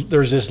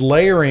this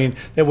layering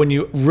that when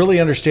you really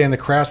understand the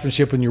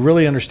craftsmanship, when you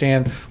really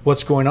understand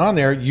what's going on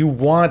there, you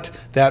want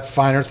that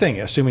finer thing,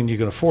 assuming you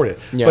can afford it.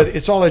 Yeah. But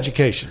it's all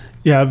education.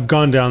 Yeah, I've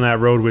gone down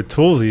that road with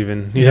tools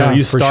even.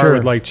 You start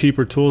with like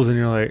cheaper tools and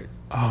you're like,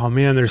 oh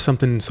man, there's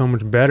something so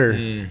much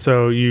better.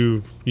 So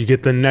you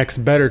get the next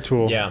better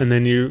tool, and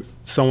then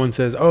someone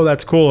says, oh,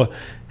 that's cool.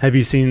 Have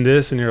you seen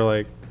this? And you're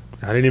like,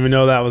 I didn't even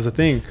know that was a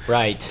thing.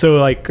 Right. So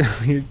like,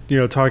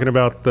 talking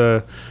about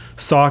the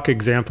sock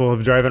example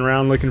of driving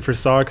around looking for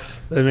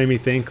socks, that made me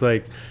think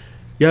like,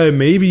 yeah,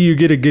 maybe you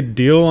get a good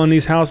deal on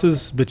these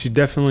houses, but you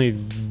definitely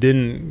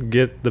didn't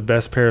get the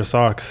best pair of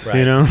socks.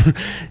 Right.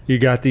 You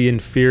got the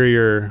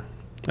inferior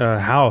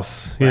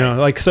house,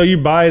 so you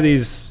buy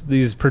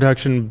these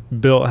production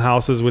built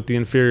houses with the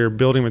inferior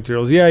building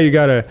materials. Yeah, you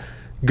got a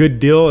good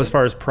deal as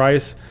far as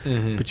price,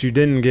 but you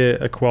didn't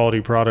get a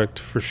quality product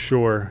for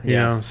sure. You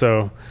know,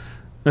 so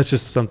that's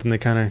just something that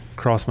kind of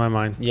crossed my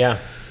mind. Yeah.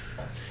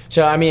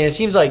 So I mean, it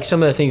seems like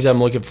some of the things I'm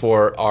looking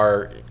for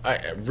are,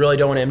 I really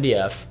don't want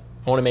MDF.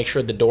 I want to make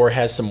sure the door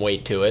has some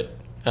weight to it.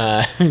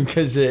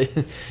 because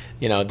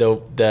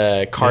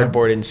the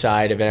cardboard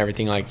inside of it,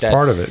 everything like that.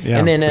 part of it, yeah,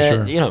 And then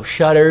for sure.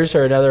 Shutters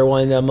are another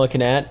one that I'm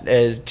looking at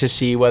to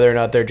see whether or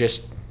not they're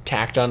just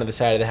tacked onto the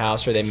side of the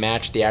house or they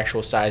match the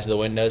actual size of the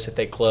windows if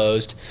they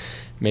closed.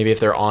 Maybe if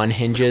they're on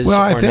hinges.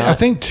 Well, or not. I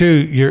think too,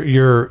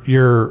 you're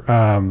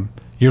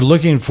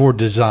looking for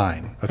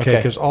design, okay?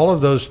 Because all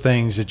of those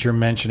things that you're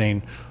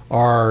mentioning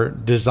are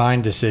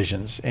design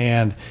decisions,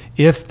 and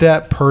if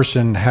that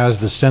person has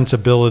the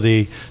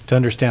sensibility to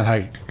understand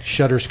how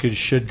shutters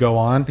should go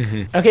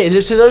on, Okay,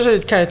 so those are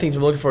the kind of things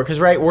I'm looking for because,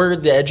 right, we're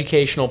the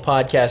educational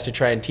podcast to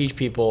try and teach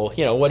people,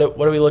 what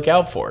do we look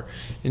out for?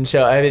 And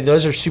so, I mean,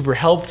 those are super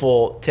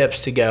helpful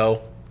tips to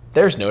go,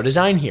 there's no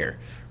design here,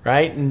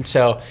 right? And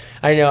so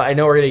I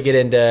know we're going to get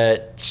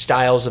into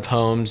styles of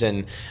homes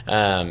and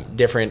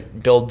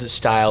different build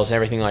styles and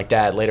everything like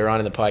that later on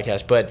in the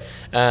podcast, but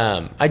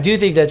I do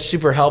think that's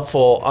super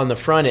helpful on the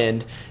front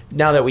end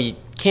now that we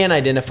can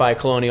identify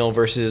colonial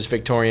versus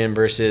Victorian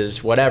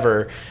versus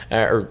whatever,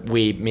 or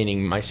we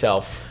meaning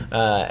myself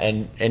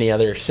and any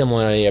other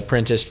similarly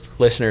apprenticed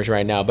listeners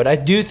right now. But I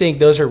do think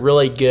those are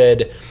really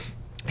good,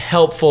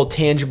 helpful,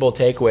 tangible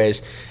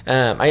takeaways.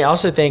 I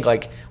also think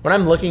like when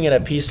I'm looking at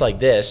a piece like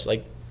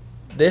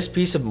this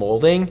piece of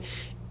molding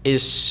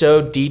is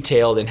so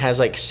detailed and has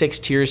like 6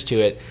 tiers to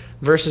it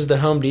versus the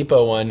Home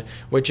Depot one,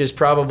 which is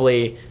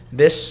probably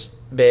this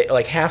big,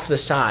 like half the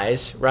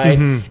size, right?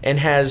 And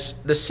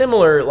has the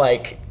similar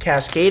like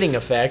cascading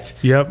effect.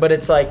 Yep. But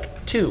it's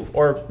like 2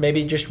 or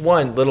maybe just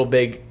 1 little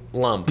big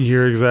lump.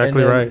 You're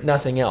exactly and then right.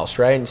 Nothing else,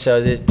 right? And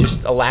so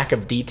just a lack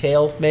of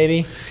detail,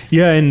 maybe.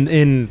 Yeah,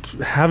 and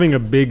having a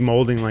big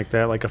molding like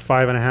that, like a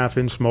 5.5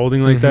 inch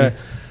molding like that,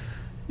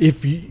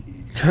 if you,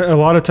 a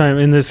lot of time,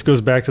 and this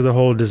goes back to the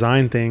whole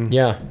design thing.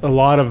 Yeah. A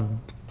lot of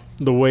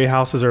the way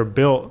houses are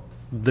built,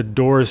 the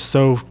door is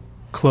so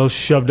close,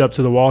 shoved up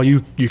to the wall,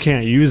 you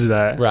can't use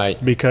that.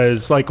 Right.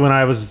 Because like when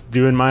I was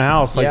doing my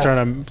house, like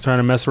trying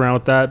to mess around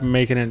with that,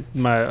 making it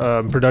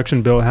my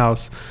production built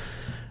house,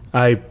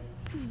 I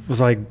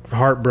was like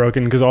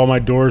heartbroken because all my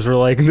doors were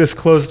like this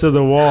close to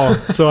the wall.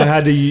 So I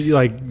had to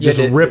like just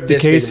rip the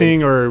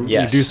casing or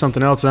do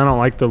something else. And I don't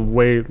like the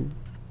way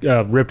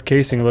ripped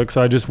casing looks,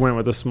 so I just went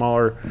with a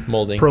smaller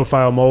Molding.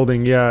 profile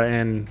molding. Yeah,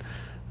 and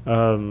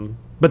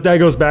but that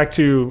goes back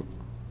to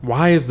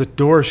why is the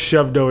door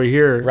shoved over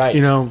here? Right.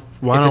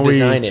 Why it's don't a we?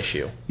 design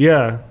issue.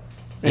 Yeah,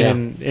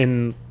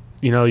 and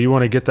you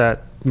want to get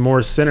that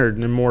more centered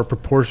and more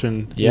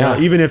proportioned. Yeah.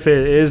 Even if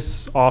it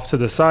is off to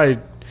the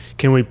side,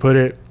 can we put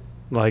it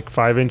like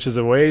 5 inches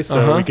away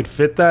so we could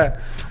fit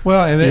that?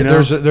 Well, and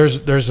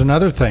there's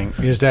another thing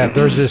is that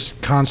there's this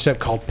concept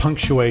called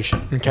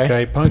punctuation.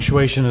 Okay.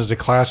 Punctuation is the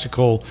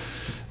classical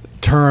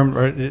term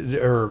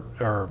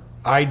or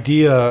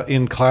idea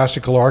in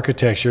classical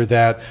architecture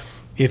that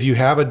if you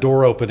have a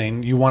door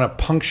opening, you want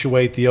to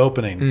punctuate the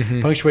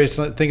opening. Punctuate,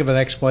 think of an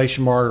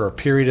exclamation mark or a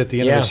period at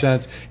the end of a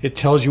sentence. It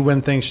tells you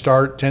when things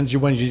start, tells you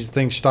when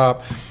things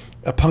stop.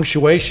 A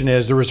punctuation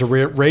is there is a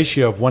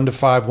ratio of 1 to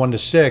 5, 1 to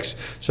 6.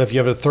 So if you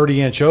have a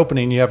 30-inch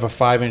opening, you have a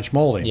 5-inch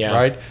molding,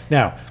 right?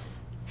 Now,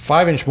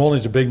 5-inch molding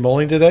is a big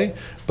molding today,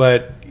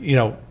 but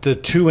the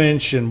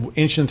 2-inch and 1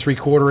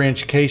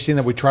 3/4-inch casing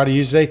that we try to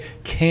use today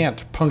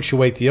can't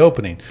punctuate the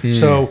opening.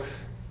 So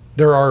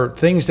there are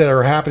things that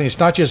are happening. It's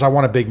not just I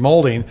want a big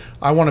molding.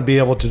 I want to be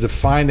able to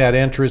define that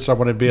entrance. I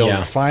want to be able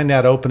to find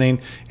that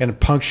opening, and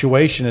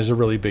punctuation is a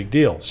really big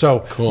deal.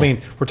 So, cool. I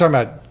mean, we're talking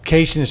about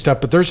casing and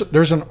stuff, but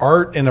there's an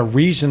art and a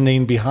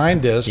reasoning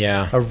behind this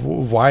of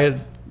why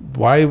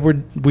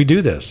would we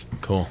do this.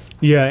 Cool.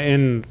 Yeah,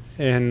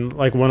 and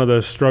like one of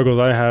the struggles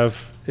I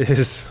have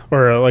is,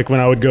 or like when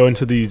I would go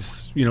into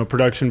these,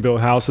 production built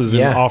houses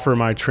and offer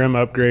my trim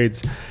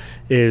upgrades,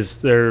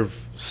 is they're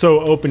so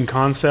open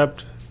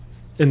concept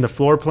in the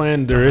floor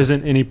plan. There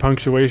isn't any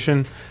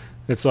punctuation.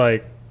 It's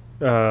like,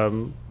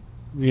 dining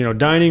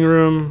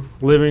room,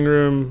 living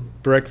room,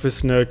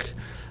 breakfast nook,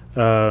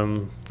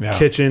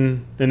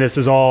 kitchen, and this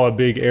is all a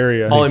big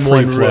area. All in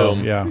one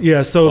room.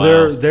 Yeah.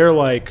 So they're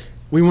like,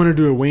 we want to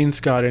do a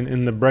wainscot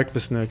in the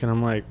breakfast nook, and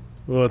I'm like,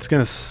 well, it's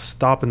gonna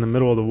stop in the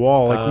middle of the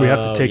wall. Like we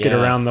have to take it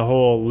around the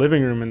whole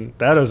living room, and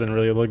that doesn't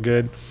really look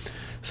good.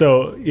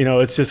 So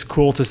it's just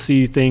cool to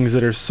see things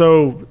that are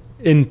so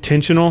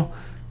intentional,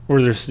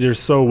 or they're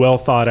so well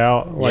thought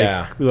out,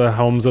 like the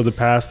homes of the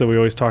past that we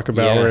always talk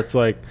about, where it's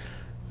like,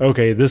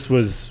 okay,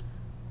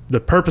 the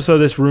purpose of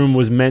this room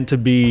was meant to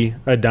be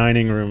a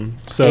dining room.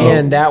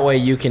 And that way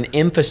you can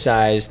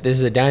emphasize this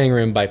is a dining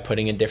room by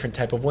putting a different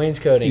type of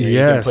wainscoting. Or you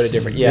can put a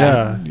different,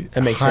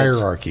 that makes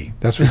hierarchy. sense.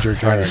 That's what you're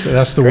trying to say.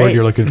 That's the word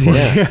you're looking for.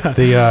 What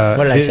did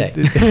I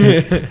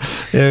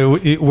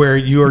say? Where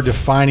you are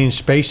defining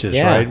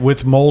spaces, right,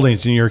 with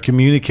moldings, and you're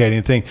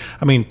communicating things.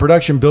 I mean,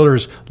 production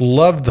builders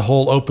loved the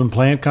whole open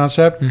plan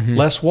concept.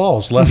 Less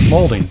walls, less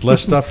moldings,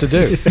 less stuff to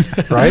do,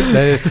 right?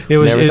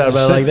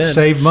 It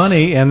saved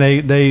money, and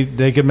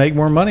they could make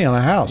more money on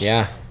a house.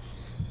 It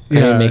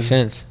makes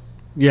sense.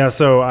 Yeah,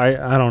 so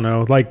I don't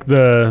know, like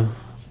the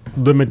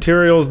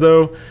materials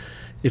though.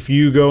 If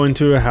you go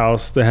into a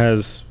house that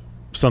has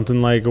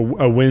something like a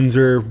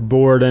Windsor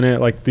board in it,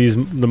 like the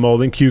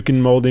Kuchen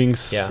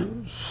moldings, Yeah.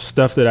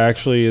 stuff that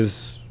actually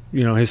is,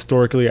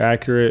 historically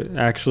accurate,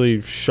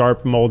 actually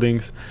sharp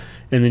moldings.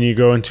 And then you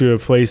go into a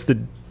place that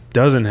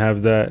doesn't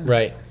have that.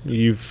 Right.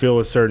 You feel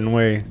a certain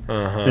way.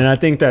 Uh-huh. And I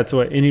think that's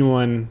what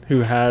anyone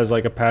who has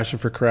like a passion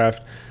for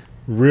craft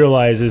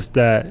realizes,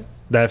 that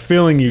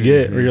feeling you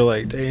get where you're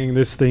like, dang,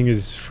 this thing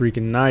is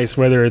freaking nice.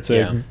 Whether it's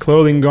a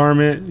clothing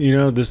garment,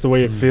 just the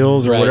way it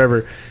feels or Right.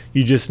 whatever,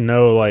 you just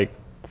know like,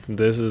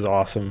 this is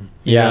awesome.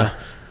 Yeah.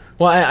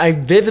 Well, I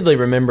vividly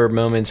remember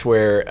moments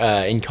where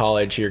in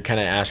college you're kind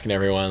of asking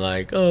everyone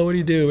like, oh, what do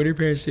you do? What do your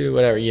parents do?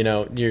 Whatever,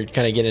 you're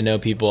kind of getting to know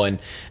people. And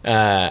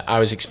I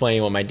was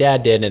explaining what my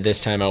dad did. And at this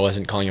time I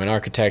wasn't calling him an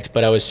architect,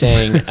 but I was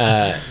saying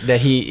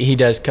that he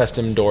does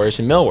custom doors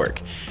and millwork.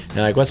 And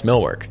they're like, what's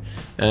millwork?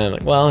 And I'm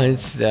like, well,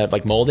 it's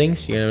like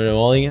moldings. You know what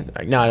molding is?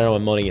 Like, no, I don't know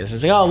what molding is.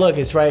 It's like, oh, look,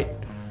 it's right.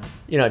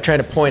 Trying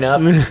to point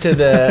up to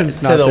the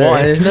not wall. there.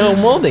 And there's no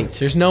moldings.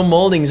 There's no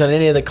moldings on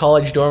any of the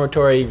college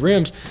dormitory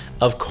rooms,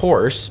 of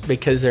course,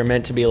 because they're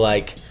meant to be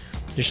like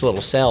just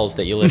little cells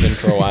that you live in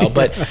for a while.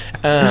 But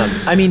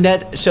I mean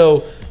that.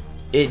 So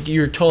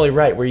you're totally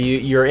right. Where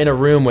you're in a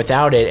room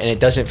without it, and it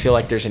doesn't feel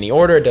like there's any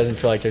order. It doesn't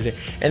feel like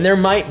and there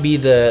might be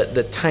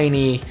the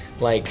tiny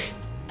like.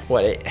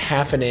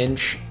 Half an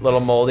inch little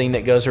molding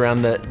that goes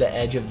around the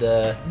edge of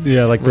the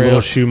like the room. little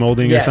shoe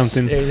molding Yes, or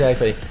something.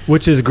 Exactly.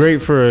 Which is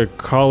great for a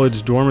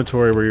college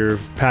dormitory where you're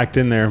packed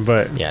in there,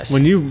 but Yes.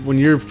 when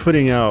you're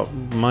putting out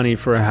money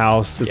for a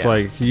house, it's Yeah.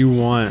 like you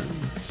want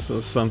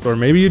something, or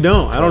maybe you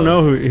don't. I don't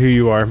know who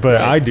you are, but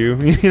Right. I do.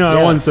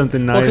 I want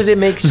something nice. Well, because it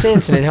makes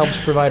sense and it helps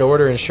provide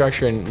order and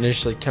structure, and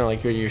just like kind of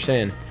like what you're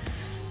saying,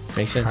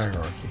 makes sense.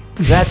 Hierarchy.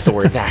 That's the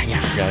word. Yeah,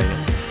 I forgot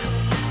it.